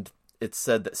 and it's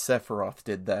said that Sephiroth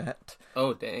did that.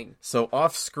 Oh, dang. So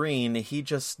off-screen, he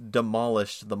just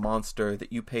demolished the monster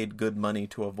that you paid good money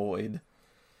to avoid.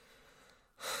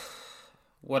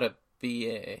 What a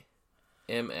BA.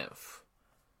 MF.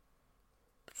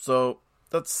 So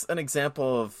that's an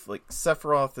example of,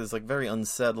 Sephiroth is, very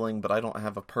unsettling, but I don't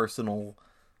have a personal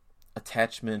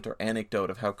attachment or anecdote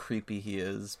of how creepy he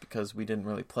is because we didn't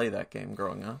really play that game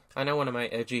growing up. I know one of my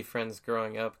edgy friends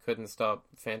growing up couldn't stop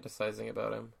fantasizing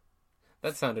about him.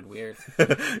 That sounded weird.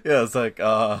 Yeah, it's like,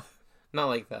 Not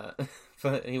like that.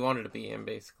 But he wanted to be him,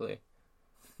 basically.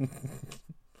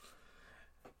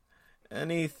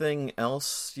 Anything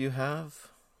else you have?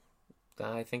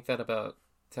 I think that about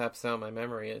taps out my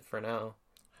memory for now.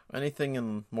 Anything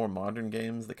in more modern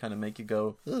games that kind of make you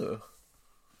go, ugh?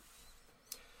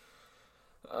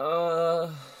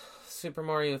 Super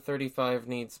Mario 35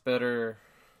 needs better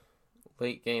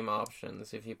late game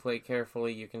options. If you play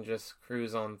carefully, you can just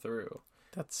cruise on through.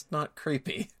 That's not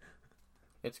creepy.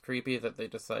 It's creepy that they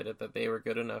decided that they were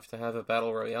good enough to have a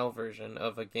Battle Royale version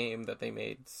of a game that they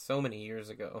made so many years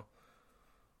ago.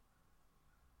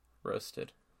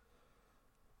 Roasted.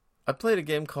 I played a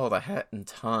game called A Hat in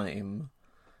Time,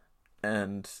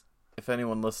 and if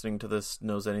anyone listening to this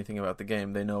knows anything about the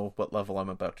game, they know what level I'm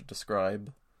about to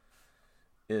describe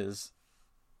is.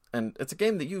 And it's a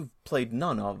game that you've played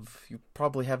none of. You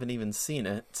probably haven't even seen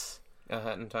it. A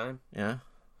Hat in Time? Yeah?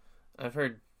 I've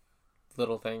heard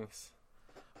little things.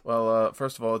 Well,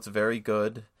 first of all, it's very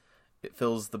good. It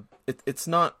fills the... It's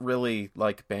not really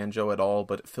like Banjo at all,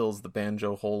 but it fills the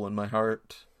Banjo hole in my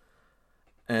heart.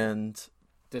 And...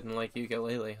 Didn't like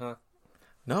Yooka-Laylee, huh?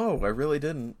 No, I really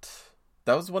didn't.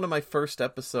 That was one of my first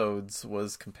episodes,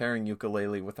 was comparing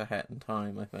Yooka-Laylee with A Hat in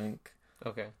Time, I think.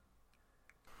 Okay.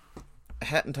 A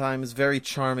Hat in Time is a very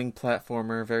charming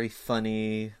platformer, very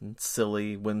funny and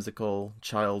silly, whimsical,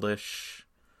 childish.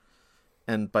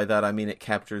 And by that I mean it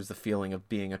captures the feeling of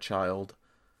being a child.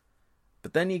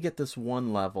 But then you get this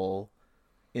one level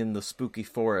in the spooky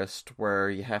forest where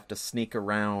you have to sneak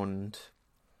around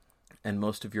and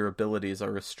most of your abilities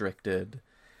are restricted.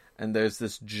 And there's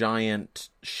this giant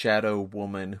shadow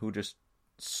woman who just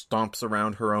stomps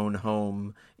around her own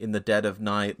home in the dead of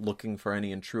night looking for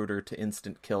any intruder to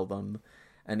instant kill them.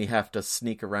 And you have to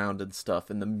sneak around and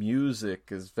stuff. And the music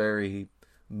is very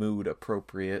mood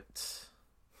appropriate.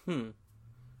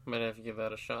 Might have to give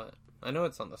that a shot. I know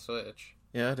it's on the Switch.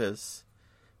 Yeah, it is.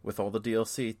 With all the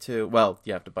DLC, too. Well,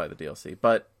 you have to buy the DLC,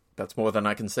 but that's more than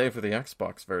I can say for the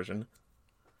Xbox version.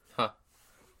 Huh.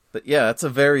 But yeah, it's a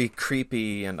very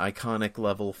creepy and iconic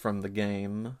level from the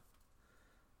game.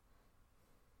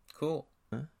 Cool.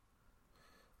 Huh?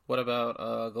 What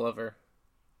about Glover?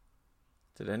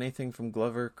 Did anything from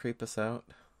Glover creep us out?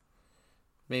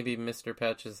 Maybe Mr.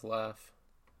 Patch's laugh.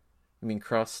 You mean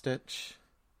Cross Stitch?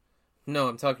 No,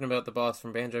 I'm talking about the boss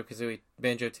from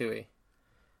Banjo-Tooie.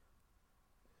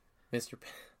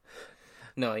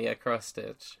 No, yeah, Cross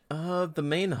Stitch. The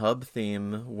main hub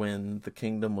theme when the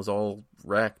kingdom was all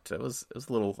wrecked, it was a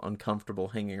little uncomfortable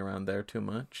hanging around there too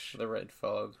much. The red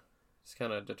fog. It's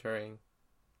kind of deterring.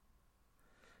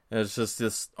 It was just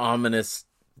this ominous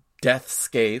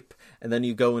deathscape, and then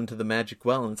you go into the magic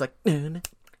well, and it's like, it's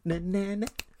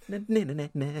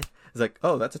like,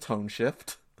 oh, that's a tone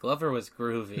shift. Glover was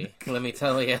groovy, let me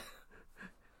tell you.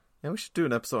 Yeah, we should do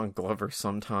an episode on Glover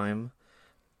sometime.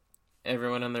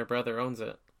 Everyone and their brother owns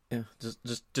it. Yeah,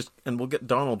 just, and we'll get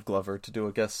Donald Glover to do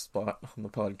a guest spot on the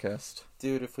podcast.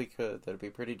 Dude, if we could, that'd be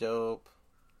pretty dope.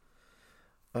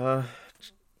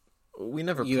 We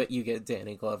never. You get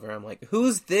Danny Glover. I'm like,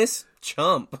 who's this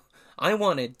chump? I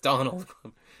wanted Donald.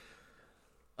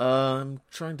 I'm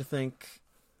trying to think.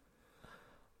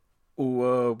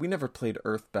 We never played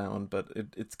Earthbound, but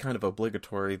it's kind of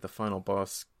obligatory. The final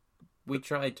boss. We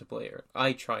tried to play it.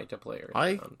 I tried to play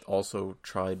Earthbound. I also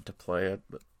tried to play it,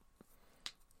 but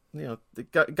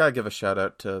gotta give a shout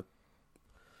out to.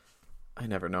 I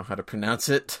never know how to pronounce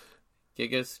it.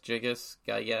 Gigas,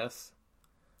 Gygas.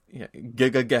 Yeah,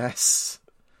 Gigagas.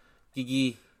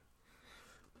 Gigi.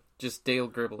 Just Dale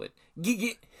Gribble it.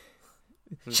 Gigi.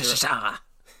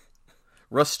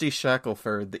 Rusty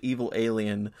Shackleford, the evil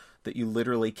alien that you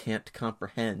literally can't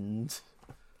comprehend.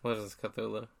 What is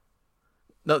Cthulhu?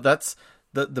 No, that's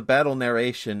the battle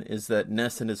narration is that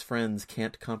Ness and his friends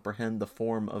can't comprehend the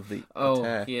form of the attack.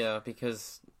 Oh, yeah,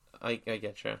 because I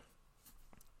get you.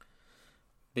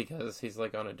 Because he's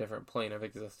like on a different plane of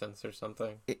existence or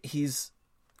something. He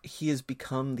has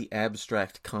become the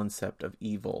abstract concept of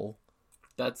evil.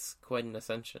 That's quite an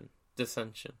dissension.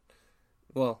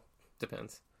 Well,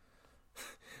 depends.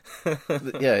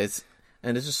 Yeah, it's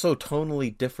just so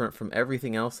tonally different from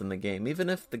everything else in the game. Even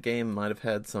if the game might have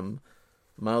had some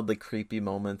mildly creepy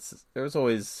moments, there's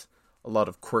always a lot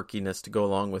of quirkiness to go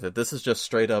along with it. This is just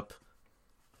straight up,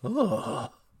 oh,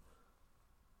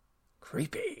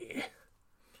 creepy.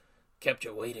 Kept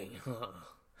you waiting.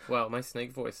 Wow, my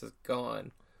snake voice is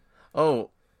gone. Oh,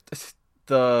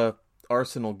 the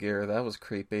arsenal gear, that was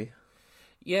creepy.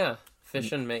 Yeah,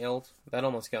 fish and mailed. That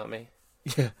almost got me.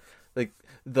 Yeah, like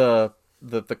the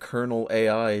Colonel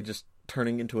AI just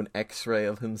turning into an X-ray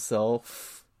of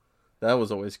himself. That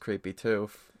was always creepy too.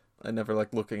 I never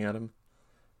liked looking at him.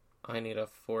 I need a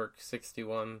fork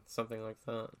 61, something like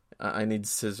that. I need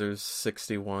scissors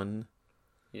 61.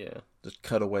 Yeah. Just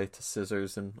cut away to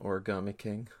scissors and Origami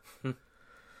King.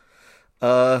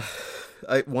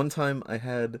 One time I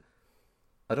had,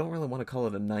 I don't really want to call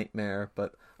it a nightmare,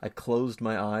 but I closed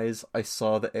my eyes, I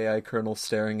saw the AI Colonel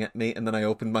staring at me, and then I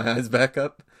opened my eyes back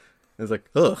up. It was like,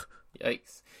 ugh.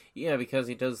 Yikes. Yeah, because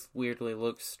he does weirdly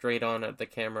look straight on at the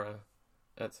camera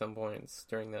at some points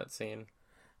during that scene.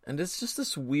 And it's just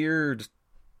this weird,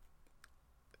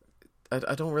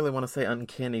 I don't really want to say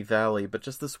uncanny valley, but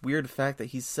just this weird fact that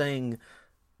he's saying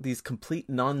these complete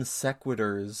non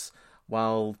sequiturs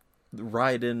while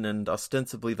Raiden and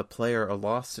ostensibly the player are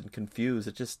lost and confused.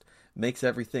 It just makes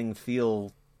everything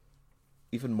feel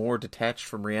even more detached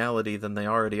from reality than they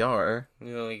already are.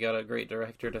 You know, you got a great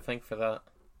director to thank for that.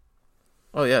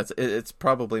 Oh yeah, it's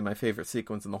probably my favorite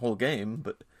sequence in the whole game,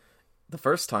 but the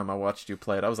first time I watched you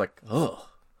play it, I was like, ugh.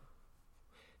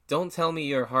 Don't tell me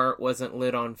your heart wasn't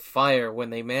lit on fire when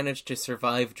they managed to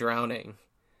survive drowning.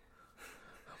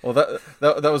 Well,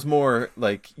 that was more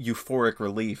like euphoric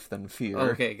relief than fear.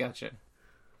 Okay, gotcha.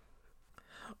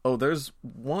 Oh, there's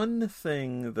one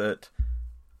thing that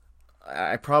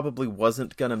I probably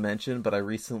wasn't going to mention, but I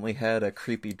recently had a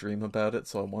creepy dream about it,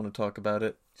 so I want to talk about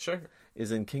it. Sure.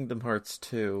 Is in Kingdom Hearts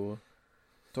 2,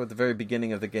 toward the very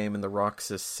beginning of the game in the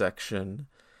Roxas section,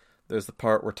 there's the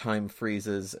part where time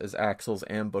freezes as Axel's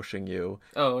ambushing you.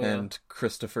 Oh, yeah. And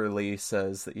Christopher Lee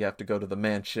says that you have to go to the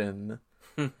mansion,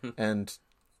 and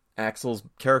Axel's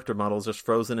character model is just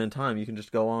frozen in time. You can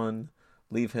just go on,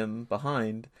 leave him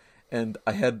behind. And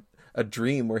I had a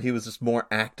dream where he was just more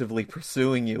actively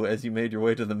pursuing you as you made your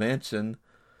way to the mansion.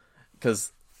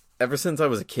 Because ever since I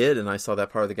was a kid and I saw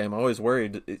that part of the game, I always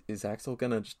worried, is Axel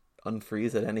going to just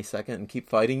unfreeze at any second and keep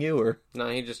fighting you? Or No,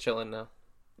 he's just chilling now.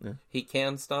 Yeah. He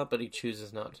can stop, but he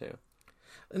chooses not to.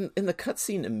 In the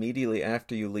cutscene immediately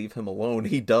after you leave him alone,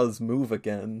 he does move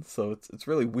again, so it's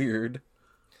really weird.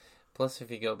 Plus,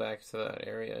 if you go back to that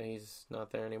area, he's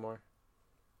not there anymore.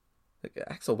 Like,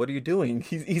 Axel, what are you doing?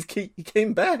 He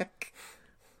came back.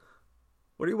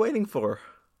 What are you waiting for?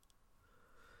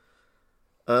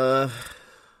 Well,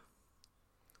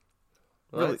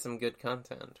 really- that's some good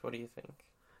content. What do you think?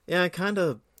 Yeah, kind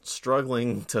of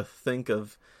struggling to think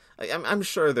of... I'm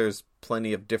sure there's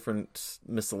plenty of different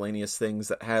miscellaneous things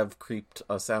that have creeped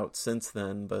us out since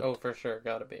then, but Oh, for sure,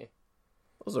 gotta be.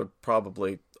 those are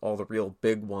probably all the real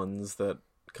big ones that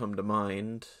come to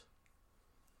mind.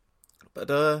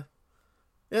 But,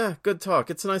 yeah, good talk.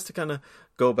 It's nice to kind of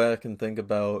go back and think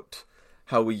about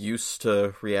how we used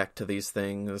to react to these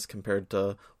things compared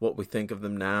to what we think of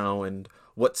them now and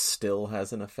what still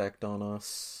has an effect on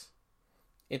us.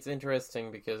 It's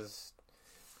interesting because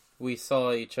we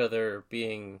saw each other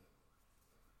being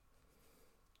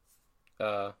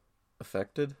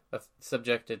Affected?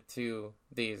 subjected to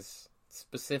these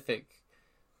specific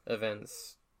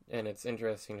events, and it's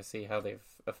interesting to see how they've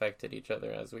affected each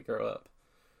other as we grow up.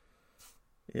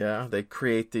 Yeah, they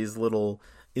create these little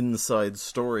inside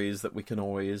stories that we can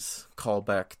always call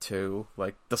back to,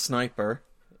 like the sniper.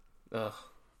 Ugh.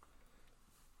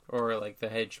 Or like the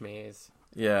hedge maze.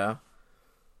 Yeah.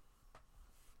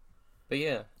 But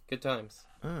yeah, good times.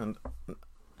 And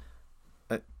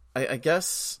I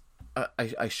guess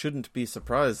I shouldn't be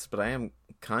surprised, but I am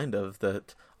kind of,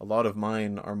 that a lot of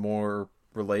mine are more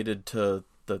related to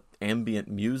the ambient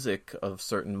music of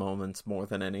certain moments more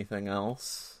than anything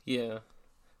else. Yeah.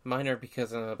 Mine are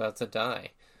because I'm about to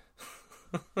die.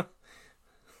 Well,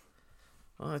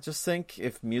 I just think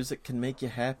if music can make you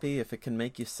happy, if it can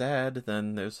make you sad,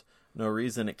 then there's no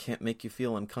reason it can't make you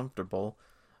feel uncomfortable.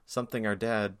 Something our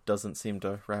dad doesn't seem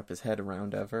to wrap his head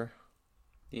around ever.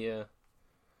 Yeah.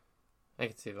 I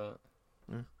can see that.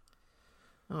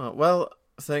 Oh, well,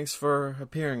 thanks for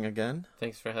appearing again.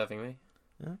 Thanks for having me.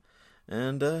 Yeah.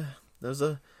 And that was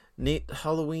a neat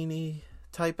Halloween-y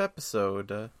type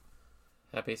episode.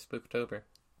 Happy Spooktober.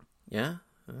 Yeah?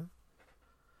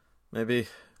 Maybe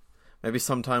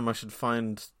sometime I should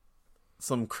find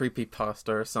some creepypasta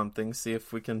or something, see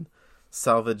if we can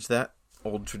salvage that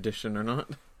old tradition or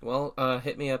not. Well,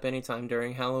 hit me up anytime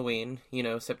during Halloween. You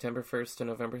know, September 1st to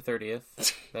November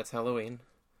 30th. That's Halloween.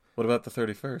 What about the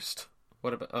 31st?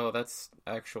 What about... Oh, that's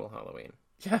actual Halloween.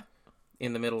 Yeah.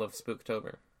 In the middle of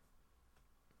Spooktober.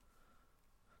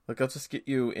 Look, I'll just get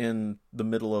you in the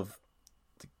middle of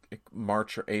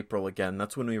March or April again.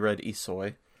 That's when we read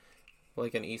Isoi.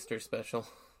 Like an Easter special.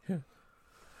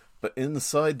 But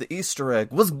inside the Easter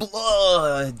egg was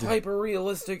blood!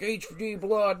 Hyper-realistic HD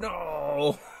blood,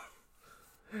 no!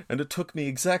 And it took me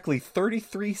exactly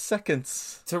 33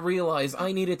 seconds. To realize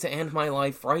I needed to end my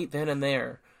life right then and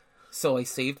there. So I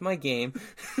saved my game.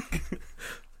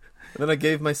 And then I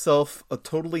gave myself a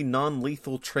totally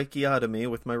non-lethal tracheotomy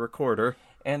with my recorder.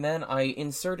 And then I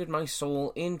inserted my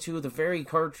soul into the very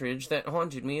cartridge that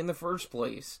haunted me in the first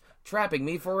place, trapping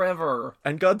me forever.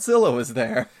 And Godzilla was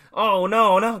there. Oh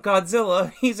no, not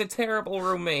Godzilla. He's a terrible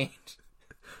roommate.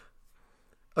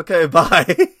 Okay,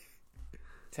 bye.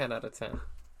 10 out of 10.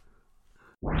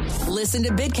 Listen to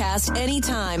Bitcast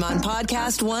anytime on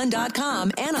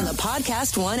podcastone.com and on the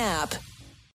Podcast One app.